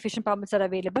them, infusion pumps are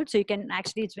available. So you can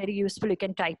actually, it's very useful. You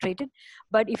can titrate it.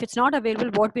 But if it's not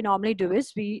available, what we normally do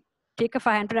is we take a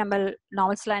 500 ml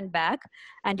normal saline bag,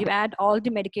 and you add all the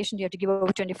medication you have to give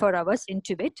over 24 hours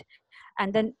into it.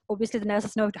 And then obviously the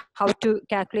nurses know how to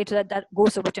calculate that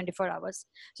goes over 24 hours.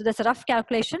 So that's a rough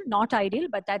calculation, not ideal,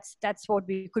 but that's what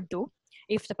we could do.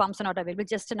 If the pumps are not available,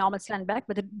 just a normal saline bag,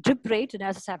 but the drip rate, the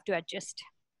nurses have to adjust.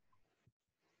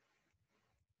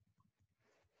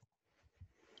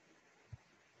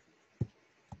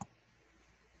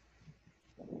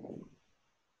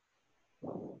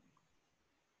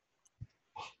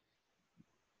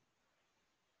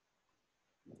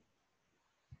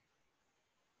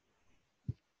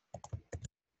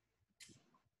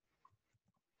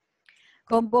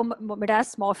 Combo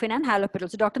midas, morphine, and haloperidol.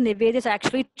 So Dr. Nivedis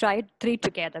actually tried 3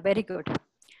 together. Very good.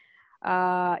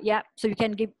 Yeah, so you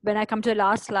can give, when I come to the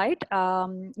last slide,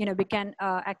 we can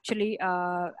actually,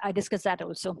 I discuss that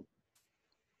also.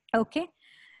 Okay,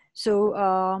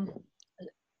 so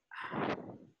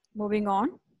moving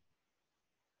on.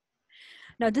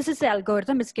 Now this is the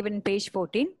algorithm, it's given in page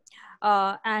 14.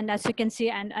 And as you can see,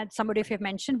 and somebody of you have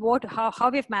mentioned, how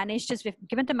we've managed is we've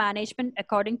given the management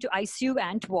according to ICU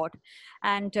and ward.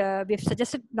 And we've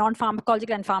suggested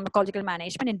non-pharmacological and pharmacological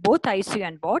management in both ICU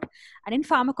and ward. And in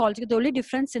pharmacological, the only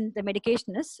difference in the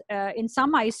medication is in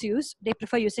some ICUs, they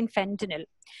prefer using fentanyl.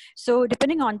 So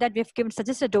depending on that, we've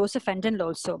suggested a dose of fentanyl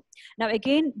also. Now,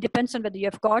 again, depends on whether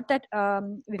you've got that,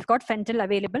 we've got fentanyl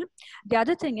available. The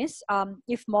other thing is,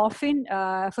 if morphine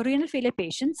for renal failure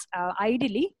patients,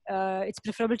 ideally, it's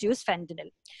preferable to use fentanyl.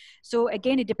 So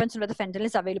again, it depends on whether fentanyl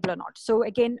is available or not. So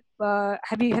again,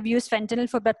 have you used fentanyl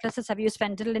for blood vessels? Have you used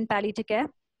fentanyl in palliative care?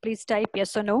 Please type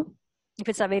yes or no if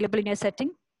it's available in your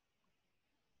setting.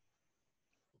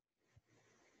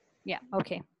 Yeah,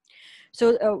 okay.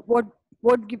 So what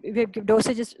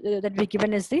dosages that we've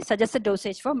given is the suggested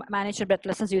dosage for managed blood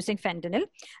vessels using fentanyl.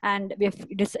 And we have,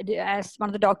 as one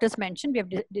of the doctors mentioned, we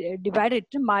have divided it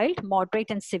into mild, moderate,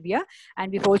 and severe.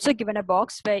 And we've also given a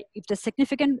box where if there's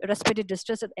significant respiratory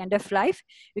distress at the end of life,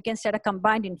 you can start a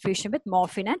combined infusion with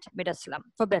morphine and midazolam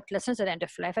for blood vessels at the end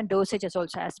of life. And dosages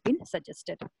also has been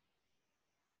suggested.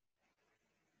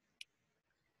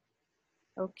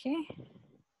 Okay.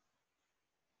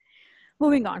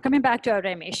 Moving on, coming back to our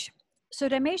Ramesh. So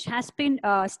Ramesh has been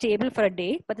stable for a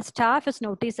day, but the staff has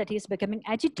noticed that he is becoming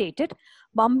agitated,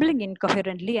 mumbling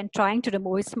incoherently and trying to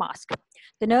remove his mask.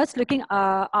 The nurse looking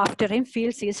after him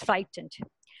feels he is frightened.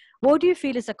 What do you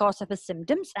feel is the cause of his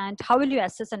symptoms, and how will you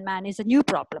assess and manage the new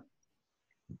problem?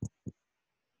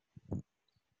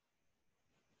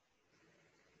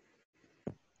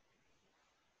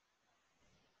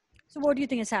 So what do you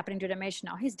think is happening to Ramesh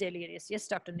now? He's delirious. Yes,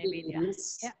 Dr. Nivedya.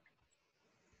 Yeah.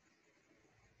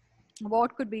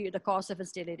 What could be the cause of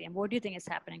his delirium? What do you think is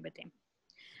happening with him?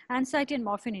 Anxiety and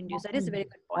morphine induced. That is a very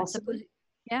good point. Suppose,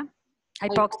 yeah.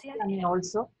 Hypoxia.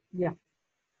 Also, yeah.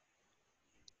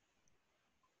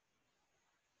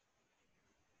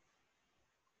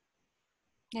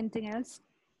 Anything else?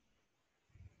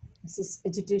 This is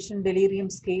agitation, delirium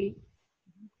scale.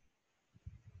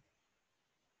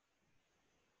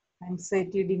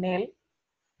 Anxiety, denial.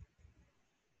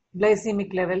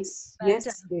 Glycemic levels. Well yes,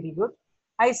 done. Very good.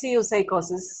 ICU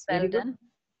psychosis. Well very done. Good.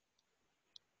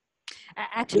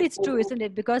 Actually, it's true, isn't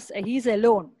it? Because he's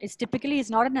alone. It's typically, he's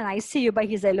not in an ICU, but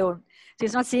he's alone. So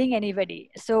he's not seeing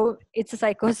anybody. So it's a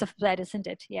psychosis of that, isn't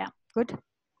it? Yeah, good.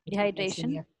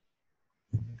 Dehydration.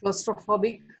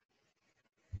 Claustrophobic.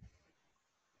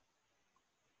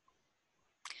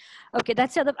 Okay,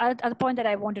 that's the other point that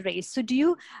I want to raise. So do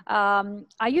you,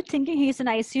 are you thinking he's in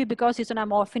ICU because he's on a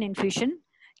morphine infusion?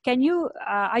 Can you,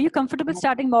 are you comfortable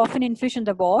starting morphine infusion in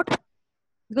the ward?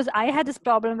 Because I had this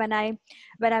problem when I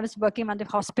was working on the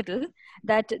hospital,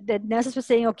 that the nurses were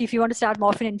saying, okay, if you want to start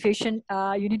morphine infusion,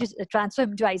 you need to transfer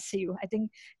him to ICU. I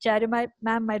think Chari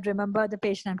ma'am might remember the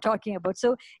patient I'm talking about.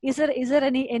 So is there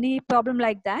any problem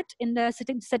like that in the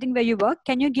setting where you work?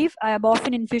 Can you give a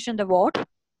morphine infusion in the ward?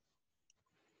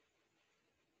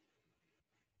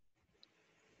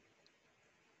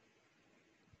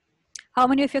 How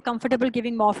many of you are comfortable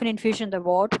giving morphine infusion in the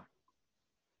ward?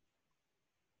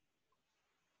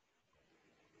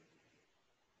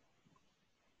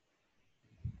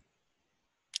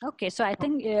 Okay, so I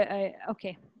think,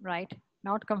 okay, right.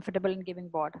 Not comfortable in giving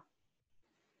ward.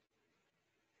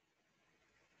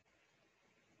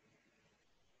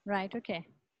 Right, okay.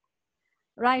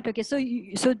 Right, okay. So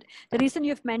so the reason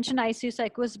you've mentioned ICU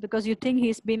psychosis is because you think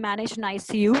he's been managed in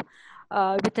ICU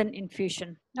with an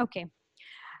infusion. Okay.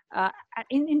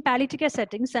 In palliative care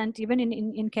settings and even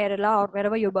in Kerala or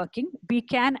wherever you're working, we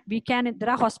can, there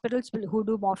are hospitals who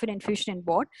do morphine infusion in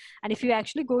ward. And if you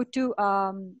actually go to,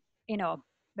 you know,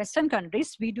 Western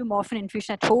countries, we do morphine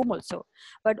infusion at home also.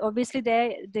 But obviously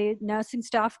the nursing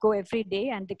staff go every day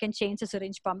and they can change the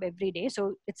syringe pump every day.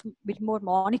 So it's a bit more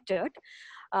monitored.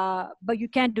 But you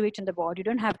can't do it in the ward. You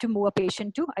don't have to move a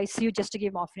patient to ICU just to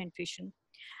give morphine infusion.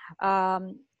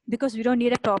 Because we don't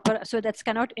need a proper, so that's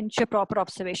cannot ensure proper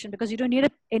observation, because you don't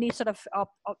need any sort of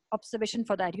observation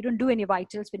for that. You don't do any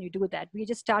vitals when you do that. We're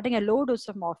just starting a low dose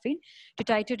of morphine to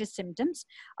titrate his symptoms,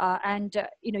 and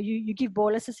you know, you give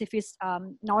boluses if he's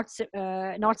not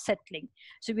settling.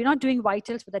 So we're not doing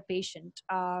vitals for that patient.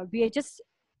 We are just,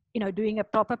 you know, doing a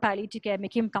proper palliative care,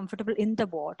 making him comfortable in the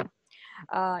ward.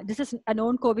 This is a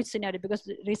known COVID scenario, because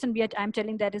the reason I'm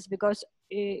telling that is because,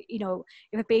 you know,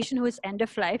 if a patient who is end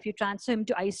of life, you transfer him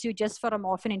to ICU just for a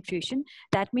morphine infusion,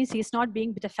 that means he's not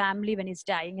being with the family when he's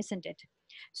dying, isn't it?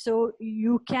 So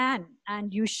you can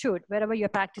and you should, wherever you're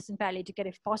practicing palliative care,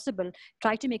 if possible,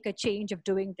 try to make a change of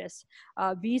doing this.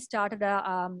 We started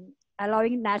a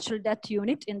allowing natural death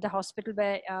unit in the hospital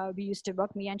where we used to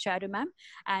work, me and Charu ma'am.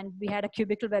 And we had a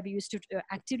cubicle where we used to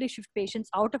actively shift patients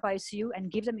out of ICU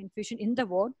and give them infusion in the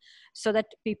ward so that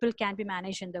people can be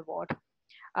managed in the ward.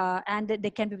 And they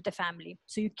can be with the family.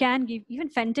 So you can give even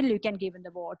fentanyl. You can give in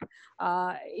the ward.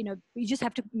 You just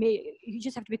have to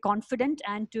be confident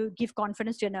and to give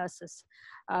confidence to your nurses,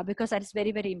 because that is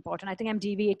very, very important. I think I'm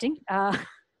deviating.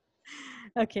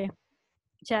 Okay.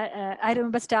 I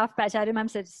remember staff, Charu ma'am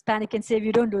said, panic and save,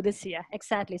 you don't do this here.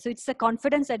 Exactly. So it's the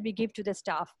confidence that we give to the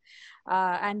staff.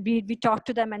 And we talked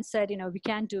to them and said, we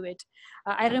can do it.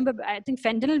 I remember, I think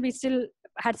fentanyl, we still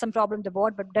had some problem in the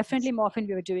ward, but definitely morphine,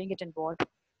 we were doing it in ward.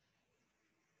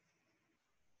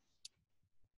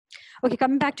 Okay,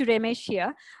 coming back to Ramesh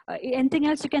here. Anything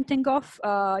else you can think of?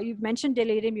 You've mentioned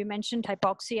delirium, you mentioned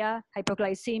hypoxia,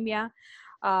 hypoglycemia.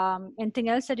 Anything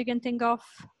else that you can think of?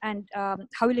 And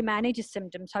how will you manage his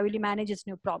symptoms? How will you manage his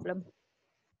new problem?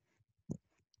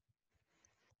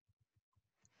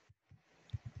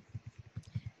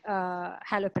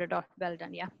 Haloperidol, well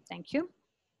done, yeah, thank you.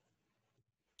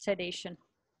 Sedation.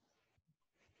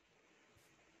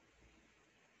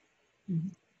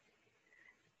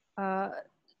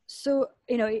 So,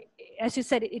 as you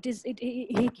said,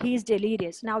 he is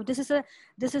delirious. Now, this is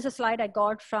a slide I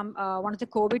got from one of the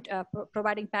COVID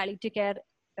providing palliative care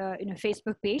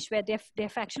Facebook page, where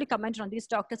they've actually commented on these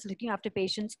doctors looking after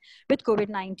patients with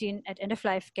COVID-19 at end of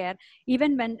life care.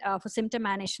 Even when for symptom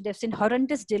management, they've seen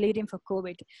horrendous delirium for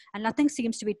COVID, and nothing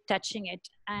seems to be touching it.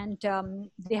 And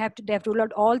they have ruled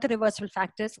out all the reversible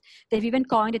factors. They've even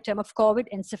coined a term of COVID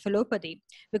encephalopathy,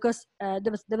 because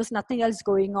there was nothing else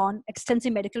going on.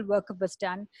 Extensive medical work was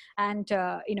done, and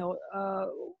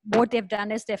what they've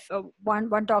done is one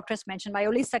doctor has mentioned, my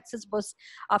only success was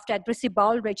after aggressive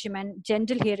bowel regimen,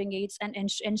 gentle hearing aids, and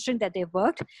ensuring that they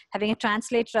worked, having a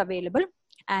translator available,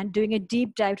 and doing a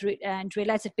deep dive and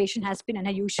realize that patient has been in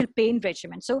a usual pain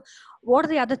regimen. So what are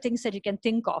the other things that you can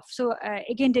think of? So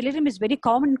again, delirium is very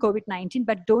common in COVID-19,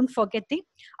 but don't forget the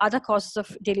other causes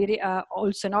of delirium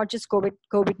also, not just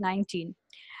COVID-19.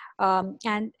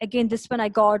 And again, this one I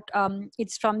got,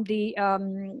 it's from the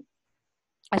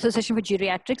Association for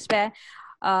Geriatrics, where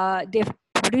they've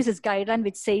produced this guideline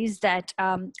which says that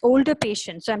older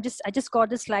patients, so I just got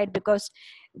this slide because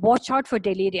watch out for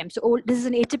delirium. So this is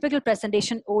an atypical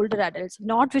presentation, older adults,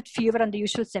 not with fever and the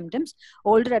usual symptoms.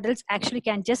 Older adults actually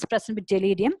can just present with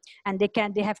delirium, and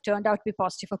they have turned out to be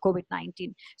positive for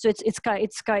COVID-19. So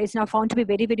it's now found to be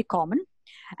very, very common.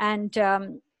 And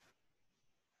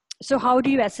so how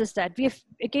do you assess that? We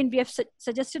have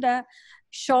suggested a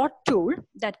short tool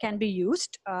that can be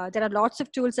used. There are lots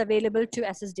of tools available to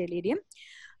assess delirium.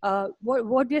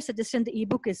 What we have suggested in the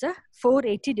ebook is a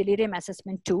 480 delirium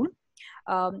assessment tool,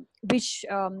 which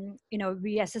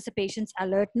we assess a patient's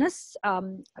alertness.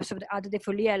 So are they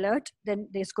fully alert? Then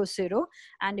they score 0,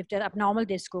 and if they're abnormal,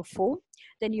 they score 4.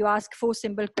 Then you ask 4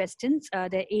 simple questions: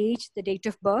 their age, the date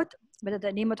of birth, whether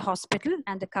the name of the hospital,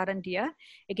 and the current year.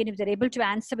 Again, if they're able to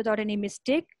answer without any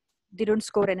mistake, they don't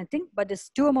score anything, but there's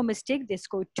 2 or more mistakes, they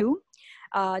score 2.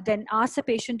 Then ask the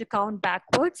patient to count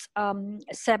backwards,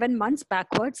 7 months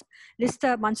backwards, list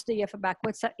the months of the year for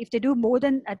backwards. If they do more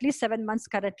than at least 7 months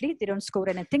correctly, they don't score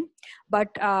anything.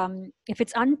 But if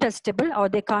it's untestable or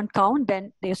they can't count,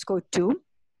 then they score 2.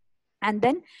 And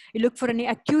then you look for any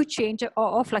acute change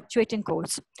or fluctuating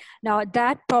course. Now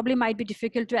that probably might be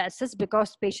difficult to assess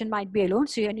because patient might be alone,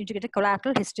 so you need to get a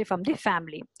collateral history from the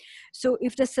family. So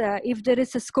if there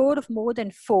is a score of more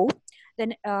than 4,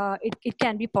 then it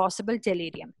can be possible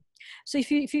delirium. So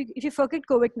if you forget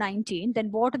COVID-19,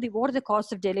 then what are the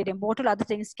causes of delirium? What are other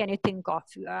things can you think of?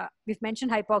 We've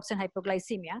mentioned hypoxia and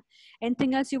hypoglycemia.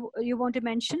 Anything else you want to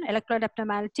mention? Electrolyte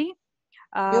abnormality?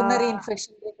 Urinary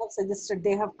infection, they have suggested,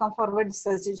 they have come forward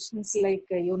suggestions like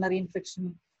urinary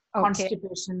infection, okay.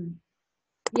 Constipation.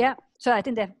 Yeah, so I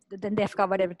think they've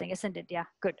covered everything, isn't it? Yeah,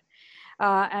 good.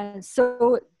 And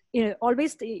so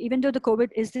always, even though the COVID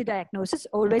is the diagnosis,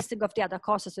 always think of the other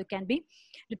causes. So it can be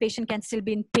the patient can still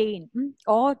be in pain,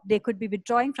 or they could be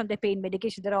withdrawing from their pain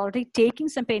medication. They're already taking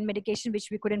some pain medication which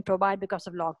we couldn't provide because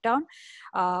of lockdown,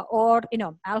 or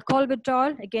alcohol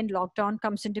withdrawal. Again, lockdown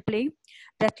comes into play.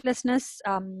 Breathlessness,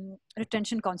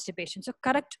 retention, constipation. So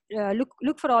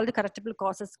look for all the correctable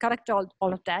causes, correct all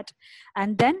of that,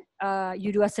 and then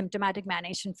you do a symptomatic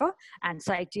management for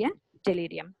anxiety and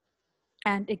delirium.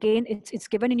 And again, it's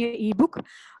given in your ebook.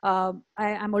 I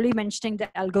I'm only mentioning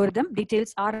the algorithm.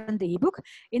 Details are in the ebook.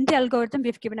 In the algorithm,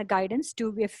 we've given a guidance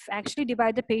to, we've actually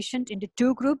divided the patient into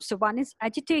two groups. So one is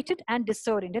agitated and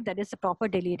disoriented. That is a proper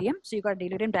delirium. So you got a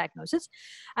delirium diagnosis.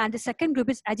 And the second group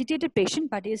is agitated patient,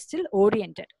 but is still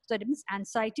oriented. So that means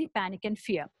anxiety, panic, and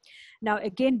fear. Now,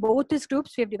 again, both these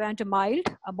groups we have divided into mild,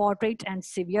 moderate, and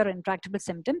severe intractable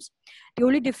symptoms. The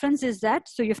only difference is that,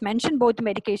 so you've mentioned both the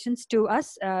medications to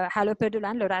us, haloperidol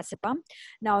and lorazepam.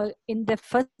 Now, in the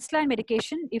first line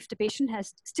medication, if the patient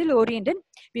has still oriented,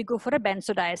 we go for a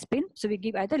benzodiazepine. So we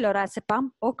give either lorazepam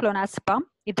or clonazepam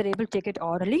if they're able to take it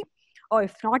orally. Or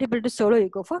if not able to solo, you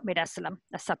go for midazolam,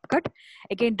 a subcut.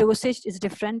 Again, dosage is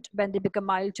different when they become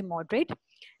mild to moderate.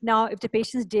 Now, if the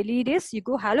patient's delirious, you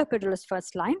go haloperidol as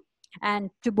first line. And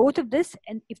to both of this,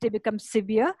 and if they become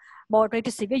severe, moderate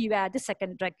to severe, you add the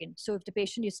second drug in. So if the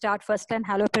patient, you start first line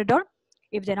haloperidol.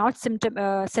 If they're not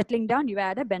settling down, you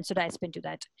add a benzodiazepine to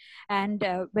that. And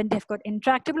when they've got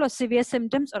intractable or severe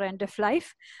symptoms or end of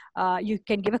life, you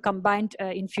can give a combined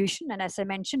infusion. And as I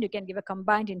mentioned, you can give a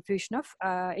combined infusion of,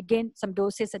 again, some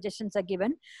dosage suggestions are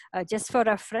given. Just for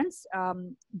reference,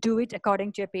 do it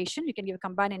according to your patient. You can give a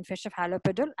combined infusion of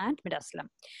haloperidol and midazolam.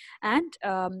 And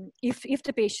if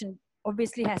the patient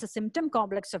obviously has a symptom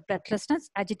complex of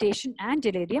breathlessness, agitation, and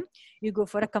delirium, you go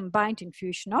for a combined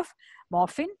infusion of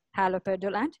morphine,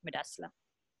 haloperidol, and midazolam,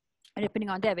 depending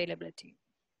on the availability.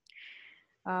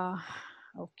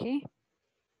 Okay.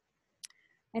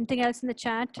 Anything else in the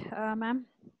chat, ma'am,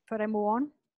 before I move on?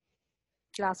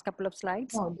 Last couple of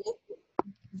slides. No,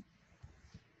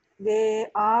 they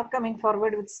are coming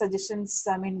forward with suggestions.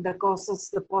 I mean, the causes,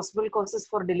 the possible causes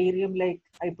for delirium, like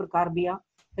hypercarbia,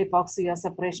 hypoxia,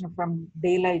 separation from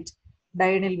daylight,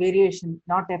 diurnal variation,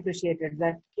 not appreciated.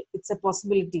 That it's a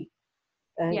possibility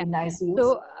in ICU.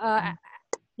 So,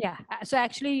 so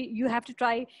actually you have to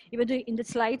try, even though in the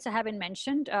slides I haven't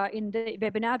mentioned, in the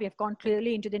webinar we have gone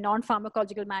clearly into the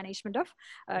non-pharmacological management of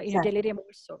delirium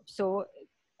also. So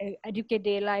educate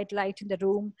daylight, light in the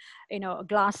room,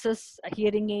 glasses,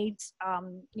 hearing aids,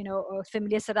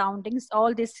 familiar surroundings,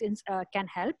 all these things can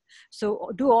help.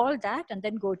 So do all that and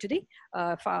then go to the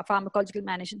pharmacological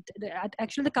management.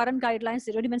 Actually, the current guidelines,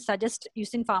 they don't even suggest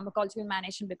using pharmacological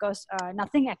management because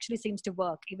nothing actually seems to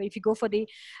work. Even if you go for the,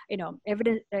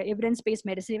 evidence-based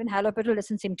medicine, even haloperidol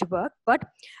doesn't seem to work. But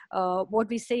what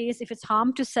we say is if it's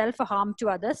harm to self or harm to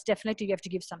others, definitely you have to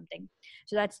give something.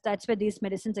 So that's where these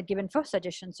medicines are given for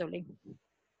suggestions only.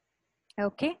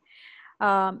 Okay.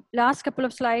 Last couple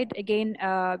of slides, again,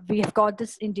 we have got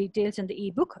this in details in the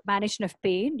ebook, Management of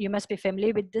Pain. You must be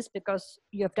familiar with this because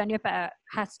you have done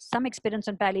has some experience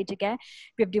on palliative care.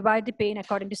 We have divided the pain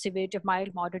according to severity of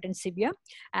mild, moderate, and severe.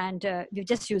 And we've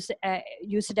just used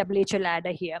the WHO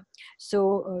ladder here.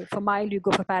 So for mild, you go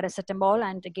for paracetamol,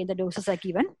 and again, the doses are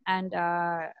given, and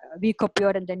weak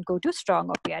opioid, and then go to strong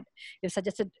opioid. We've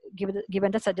suggested,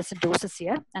 given the suggested doses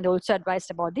here, and also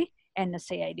advised about the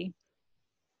NSAID.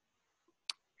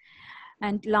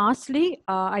 And lastly,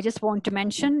 I just want to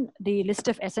mention the list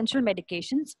of essential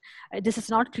medications. This is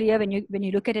not clear when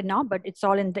you look at it now, but it's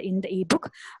all in the ebook.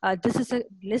 This is a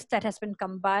list that has been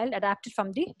compiled, adapted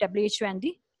from the WHO and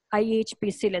the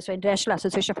IHPC list, so International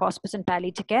Association of Hospice and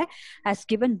Palliative Care, has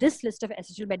given this list of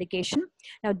essential medication.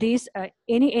 Now, these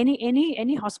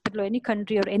any hospital or any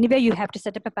country or anywhere you have to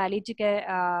set up a palliative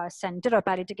care center or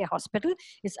palliative care hospital,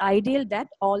 it's ideal that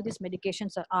all these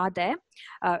medications are there.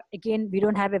 Again, we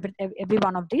don't have every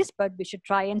one of these, but we should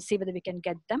try and see whether we can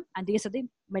get them. And these are the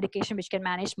medication which can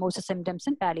manage most of the symptoms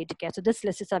in palliative care. So this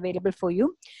list is available for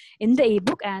you in the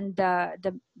ebook, and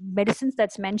the medicines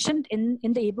that's mentioned in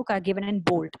the ebook are given in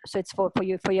bold. So it's for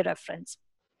your reference.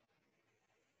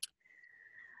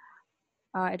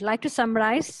 I'd like to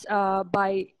summarize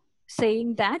by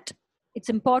saying that it's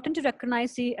important to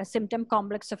recognize the symptom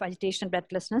complex of agitation and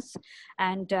breathlessness,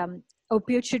 and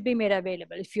opioids should be made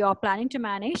available. If you are planning to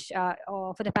manage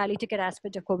or for the palliative care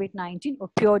aspect of COVID-19,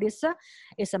 opioid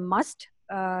is a must.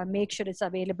 Make sure it's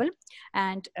available,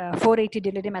 and 480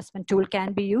 delirium assessment tool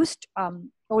can be used.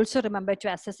 Also remember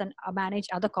to assess and manage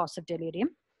other causes of delirium.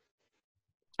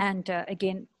 And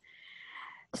again,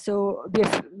 so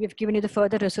we've given you the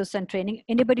further resources and training.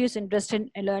 Anybody who's interested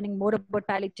in learning more about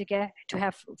palliative care to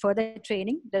have further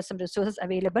training, there's some resources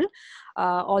available.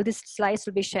 All these slides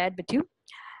will be shared with you.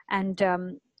 And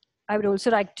I would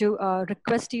also like to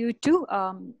request you to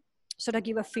sort of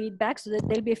give a feedback. So that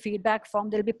there'll be a feedback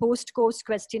form. There'll be post-course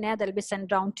questionnaire that'll be sent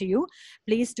down to you.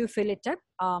 Please do fill it up.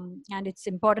 And it's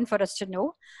important for us to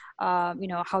know,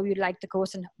 how you like the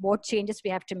course and what changes we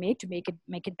have to make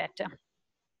it better.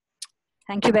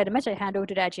 Thank you very much. I hand over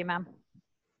to Raji, ma'am.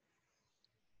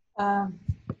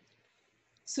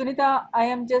 Sunitha, I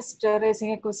am just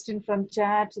raising a question from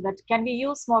chat that can we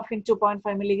use morphine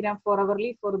 2.5 milligram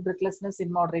 4-hourly for breathlessness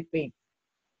in moderate pain?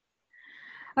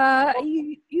 I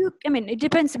mean, it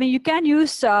depends. I mean, you can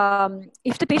use,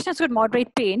 if the patient has got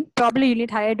moderate pain, probably you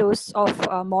need higher dose of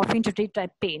morphine to treat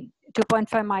that pain.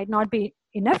 2.5 might not be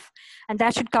enough, and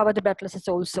that should cover the breathlessness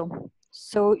also.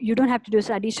 So you don't have to do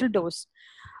an additional dose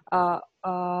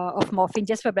of morphine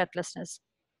just for breathlessness.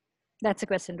 That's the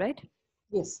question, right?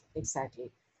 Yes, exactly.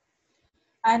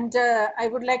 And I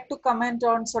would like to comment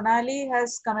on, Sonali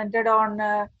has commented on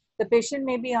the patient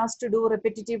may be asked to do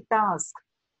repetitive tasks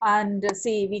and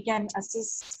see, we can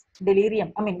assess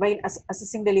delirium. I mean, while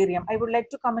assessing delirium, I would like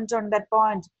to comment on that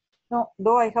point. No,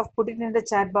 though I have put it in the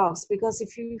chat box, because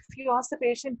if you ask the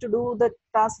patient to do the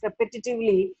task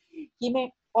repetitively, he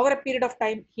may, over a period of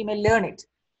time, he may learn it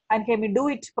and he may do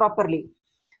it properly.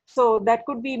 So that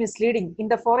could be misleading. In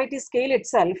the 480 scale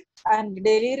itself, and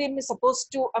delirium is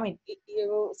supposed to, I mean,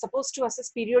 you're supposed to assess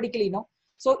periodically, you know.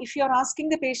 So if you are asking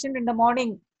the patient in the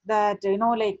morning that, you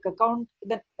know, like count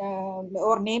the,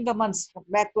 or name the months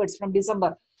backwards from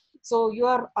December. So you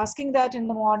are asking that in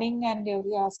the morning, and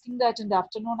you're asking that in the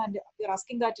afternoon, and you're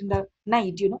asking that in the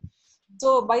night, you know.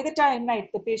 So by the time night,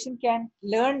 the patient can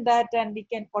learn that, and he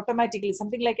can automatically,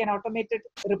 something like an automated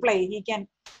reply, he can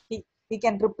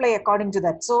reply according to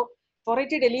that. So for it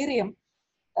delirium,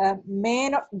 may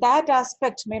not, that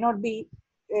aspect may not be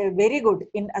very good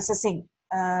in assessing.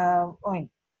 I mean,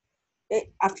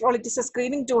 after all, it is a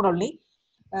screening tool only.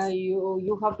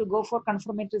 You have to go for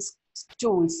confirmatory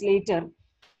tools later.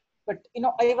 But you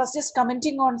know, I was just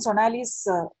commenting on Sonali's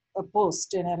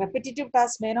post. You know, repetitive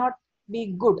tasks may not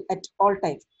be good at all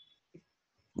times,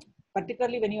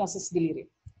 particularly when you assess delirium.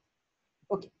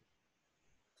 Okay.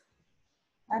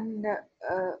 And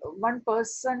one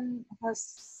person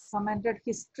has commented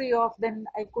history of, then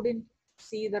I couldn't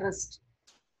see the rest.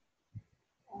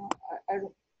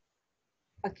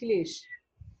 Akhilesh.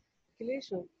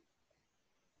 Akhilesh?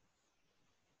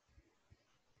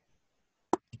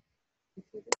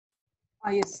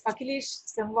 Yes,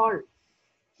 Akhilesh Semwal.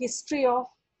 History of,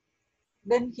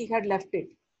 then he had left it.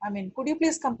 I mean, could you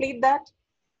please complete that,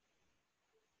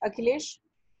 Akhilesh?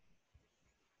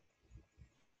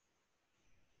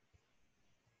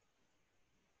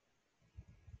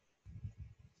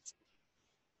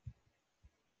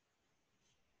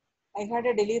 I had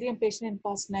a delirium patient in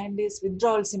past 9 days,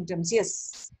 withdrawal symptoms.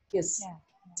 Yes, yes. Yeah.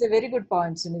 It's a very good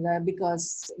point, Sunitha,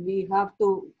 because we have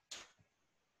to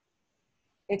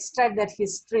extract that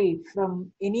history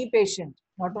from any patient,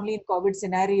 not only in COVID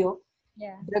scenario.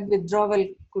 Yeah. Drug withdrawal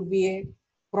could be a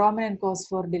prominent cause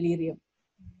for delirium.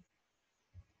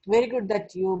 Very good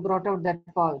that you brought out that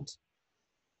point.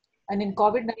 And in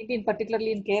COVID-19,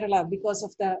 particularly in Kerala, because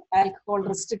of the alcohol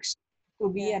restriction,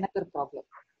 could be another problem.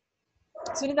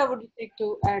 Sunitha, would you like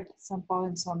to add some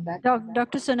points on that?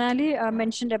 Dr. Sonali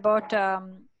mentioned about,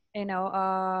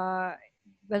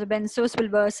 whether benzos will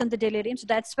worsen the delirium. So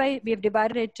that's why we have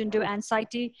divided it into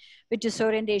anxiety with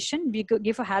disorientation. We could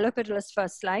give a haloperidol as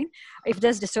first line. If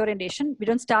there's disorientation, we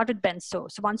don't start with benzo.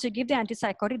 So once you give the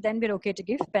antipsychotic, then we're okay to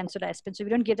give benzodiazepine. So we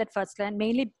don't give that first line,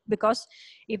 mainly because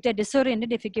if they're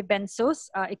disoriented, if you give benzos,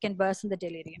 it can worsen the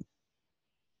delirium.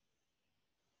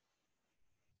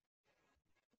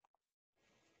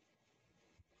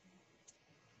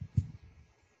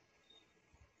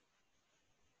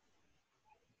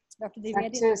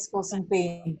 Fractures causing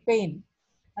pain,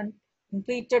 and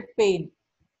untreated pain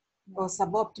or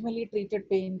suboptimally treated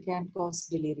pain can cause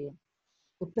delirium,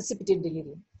 or precipitate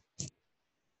delirium.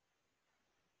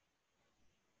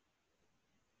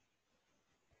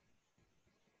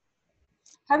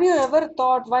 Have you ever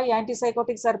thought why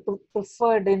antipsychotics are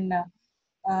preferred in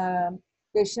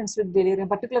patients with delirium,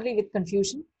 particularly with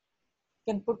confusion?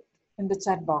 You can put in the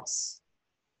chat box.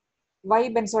 Why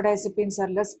benzodiazepines are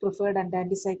less preferred and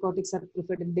antipsychotics are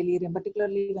preferred in delirium,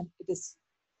 particularly when it is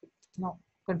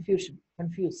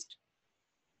confused.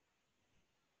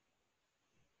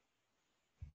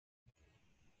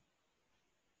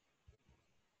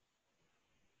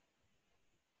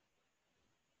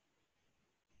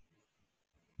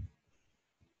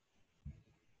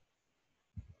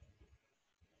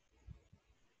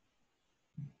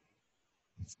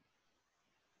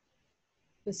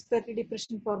 Respiratory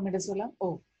depression for midazolam.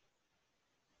 Oh,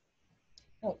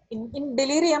 no. In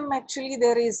delirium, actually,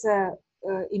 there is a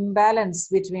imbalance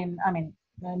between,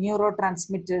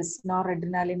 neurotransmitters,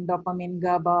 noradrenaline, dopamine,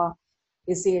 GABA,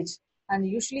 ACH, and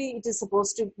usually it is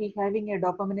supposed to be having a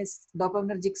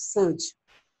dopaminergic surge.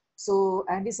 So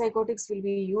antipsychotics will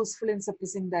be useful in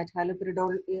suppressing that.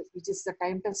 Haloperidol, which is the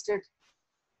time-tested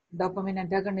dopamine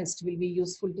antagonist will be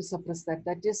useful to suppress that.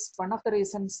 That is one of the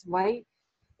reasons why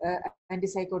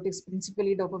antipsychotics,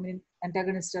 principally dopamine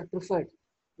antagonists, are preferred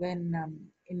when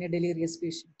in a delirious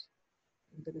patient.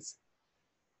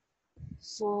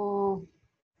 So,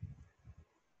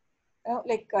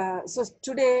 so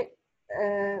today,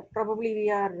 probably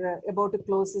we are about to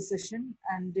close the session.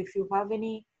 And if you have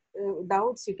any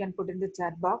doubts, you can put in the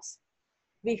chat box.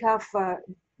 We have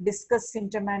discussed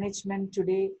symptom management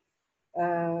today.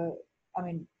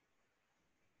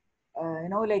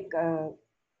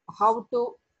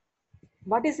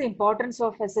 What is the importance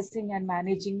of assessing and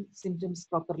managing symptoms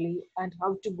properly, and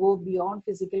how to go beyond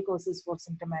physical causes for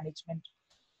symptom management,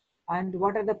 and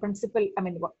what are the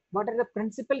what are the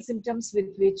principal symptoms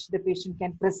with which the patient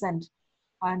can present,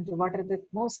 and what are the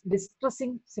most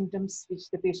distressing symptoms which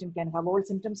the patient can have. All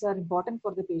symptoms are important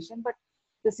for the patient, but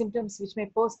the symptoms which may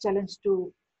pose challenge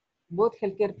to both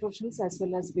healthcare professionals as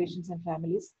well as patients and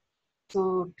families.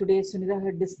 So today Sunitha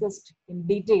had discussed in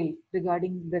detail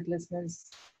regarding breathlessness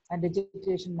and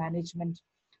agitation management,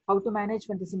 how to manage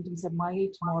when the symptoms are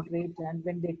mild, moderate, and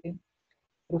when they become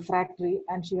refractory.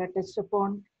 And she had touched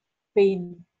upon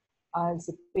pain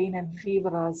and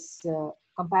fever as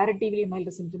comparatively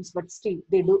milder symptoms, but still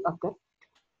they do occur.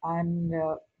 And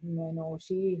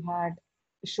she had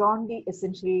shown the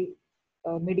essential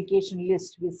medication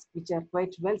list, which are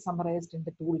quite well summarized in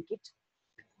the toolkit.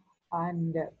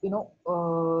 And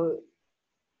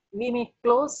we may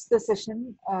close the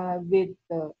session with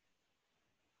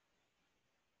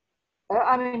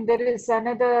there is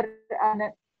another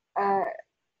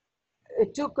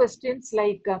two questions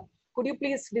like could you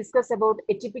please discuss about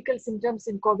atypical symptoms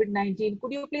in COVID-19?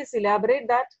 Could you please elaborate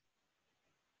that?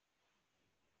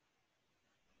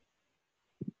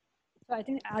 So I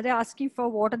think, are they asking for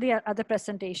what are the other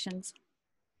presentations?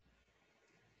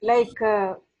 Like,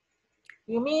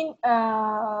 you mean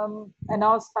anosmia,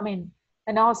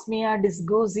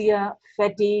 dysgeusia,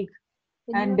 fatigue,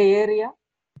 and diarrhea?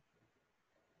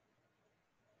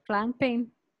 Flank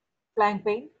pain. Flank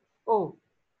pain? Oh.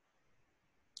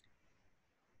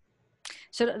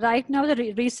 So right now,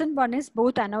 the recent one is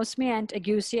both anosmia and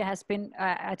ageusia has been,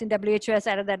 I think WHO has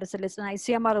added that as a list, and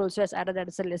ICMR also has added that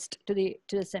as a list to the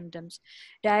symptoms.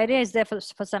 Diarrhea is there for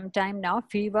some time now.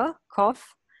 Fever,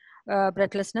 cough,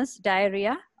 breathlessness,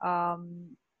 diarrhea,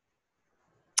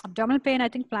 abdominal pain. I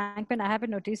think flank pain. I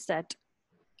haven't noticed that.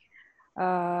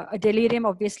 A delirium,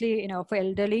 obviously, for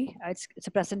elderly, it's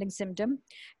a presenting symptom.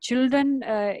 Children,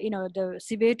 the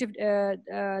severity of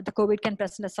the COVID can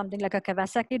present as something like a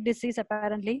Kawasaki disease,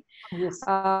 apparently. Yes.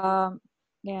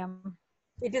 Yeah.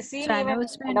 It is seen even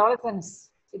in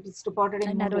adolescents. It is reported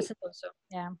in adolescents also.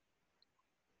 Yeah.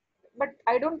 But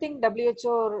I don't think WHO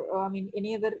or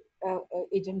any other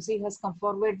agency has come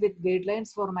forward with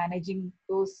guidelines for managing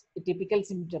those typical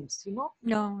symptoms. No.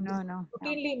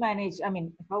 Routinely managed.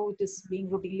 How it is being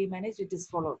routinely managed, it is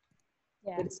followed.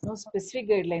 Yeah. There is no specific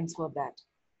guidelines for that.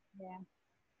 Yeah.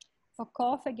 For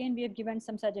cough, again, we have given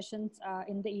some suggestions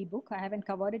in the ebook. I haven't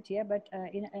covered it here, but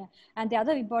and the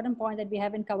other important point that we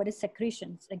haven't covered is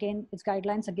secretions. Again, its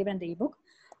guidelines are given in the ebook.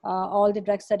 All the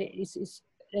drugs that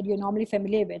that you're normally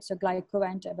familiar with, so glyco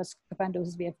and buscopan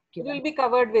doses we have given. It will be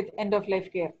covered with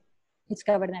end-of-life care. It's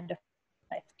covered in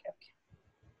end-of-life care. Okay.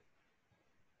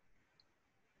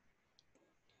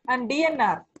 And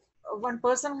DNR. One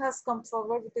person has come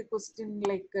forward with a question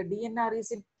like DNR,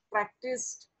 is it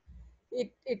practiced?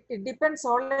 It depends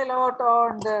all a lot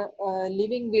on the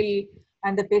living will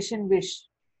and the patient wish.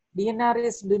 DNR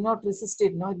is do not resist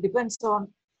it. No, it depends on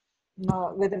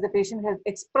whether the patient has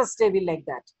expressed a will like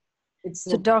that.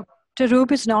 So Dr.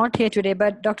 Roop is not here today,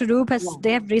 but Dr. Roop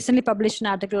they have recently published an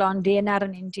article on DNR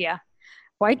in India,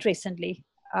 quite recently.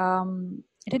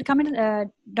 It had come in,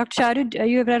 Dr. Sharu, are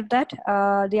you aware of that?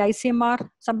 The ICMR,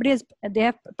 they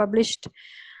have published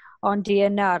on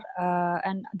DNR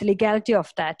and the legality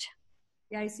of that.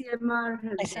 The ICMR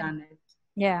has done it.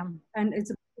 Yeah. And it's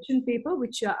a question paper,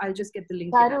 which I'll just get the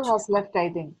link. Sharu has left, I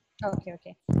think.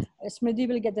 Okay. Smriti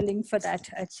will get the link for that.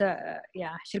 It's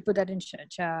she'll put that in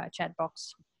chat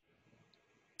box.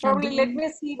 Probably let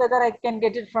me see whether I can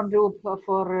get it from Roop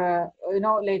for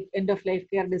like end of life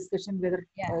care discussion.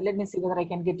 Let me see whether I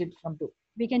can get it from Roop.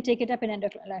 We can take it up in end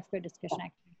of life care discussion.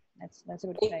 Actually, that's a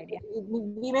good idea.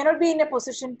 We may not be in a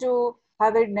position to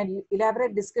have an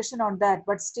elaborate discussion on that,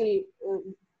 but still,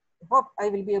 hope I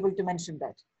will be able to mention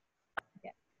that.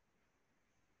 Yeah.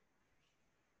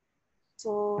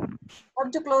 So,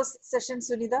 come to close session,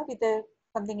 Sunitha, with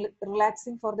something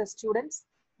relaxing for the students.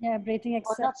 Yeah, breathing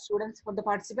exercise. For not students, for the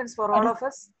participants, for all of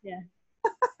us. Yeah.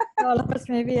 For all of us,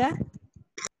 maybe, yeah.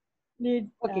 Need,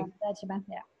 okay.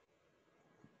 Yeah.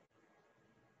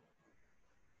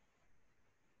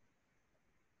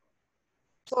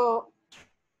 So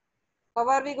how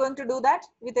are we going to do that?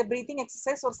 With a breathing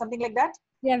exercise or something like that?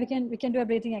 Yeah, we can do a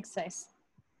breathing exercise.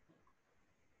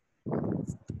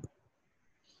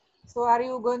 So are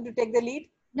you going to take the lead?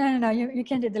 No, you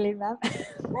can do the lead, ma'am.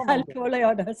 Oh my I'll God. follow your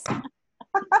orders.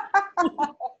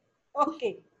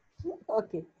 Okay.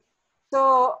 Okay.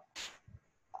 So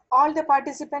all the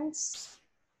participants,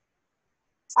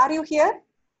 are you here?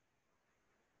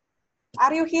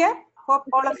 Are you here? Hope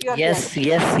all of you are here. Yes,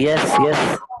 yes, yes,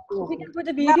 yes. If you can put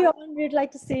the Now, video on, we'd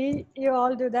like to see you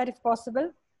all do that if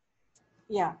possible.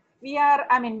 yeah, we are,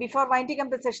 I mean, before winding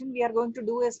up the session, we are going to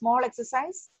do a small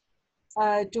exercise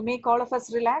to make all of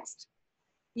us relaxed.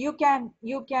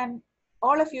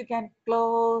 All of you can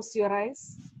close your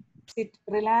eyes, sit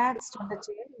relaxed on the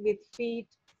chair with feet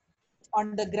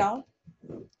on the ground,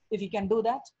 if you can do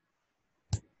that.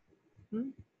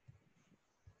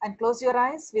 And close your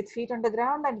eyes with feet on the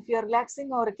ground. And if you are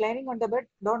relaxing or reclining on the bed,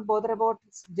 don't bother about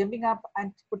jumping up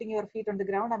and putting your feet on the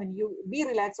ground. I mean, you be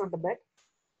relaxed on the bed.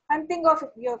 And think of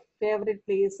your favorite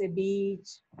place, a beach,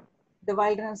 the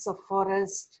wilderness of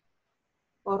forest,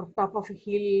 or top of a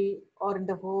hill, or in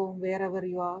the home, wherever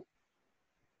you are.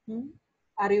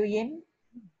 Are you in?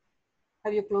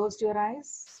 Have you closed your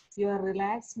eyes? You are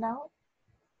relaxed now.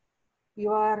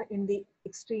 You are in the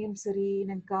extreme serene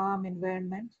and calm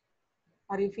environment.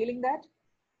 Are you feeling that?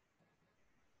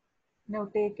 Now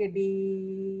take a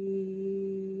deep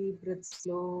breath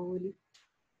slowly.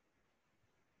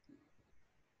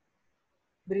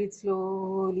 Breathe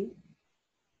slowly.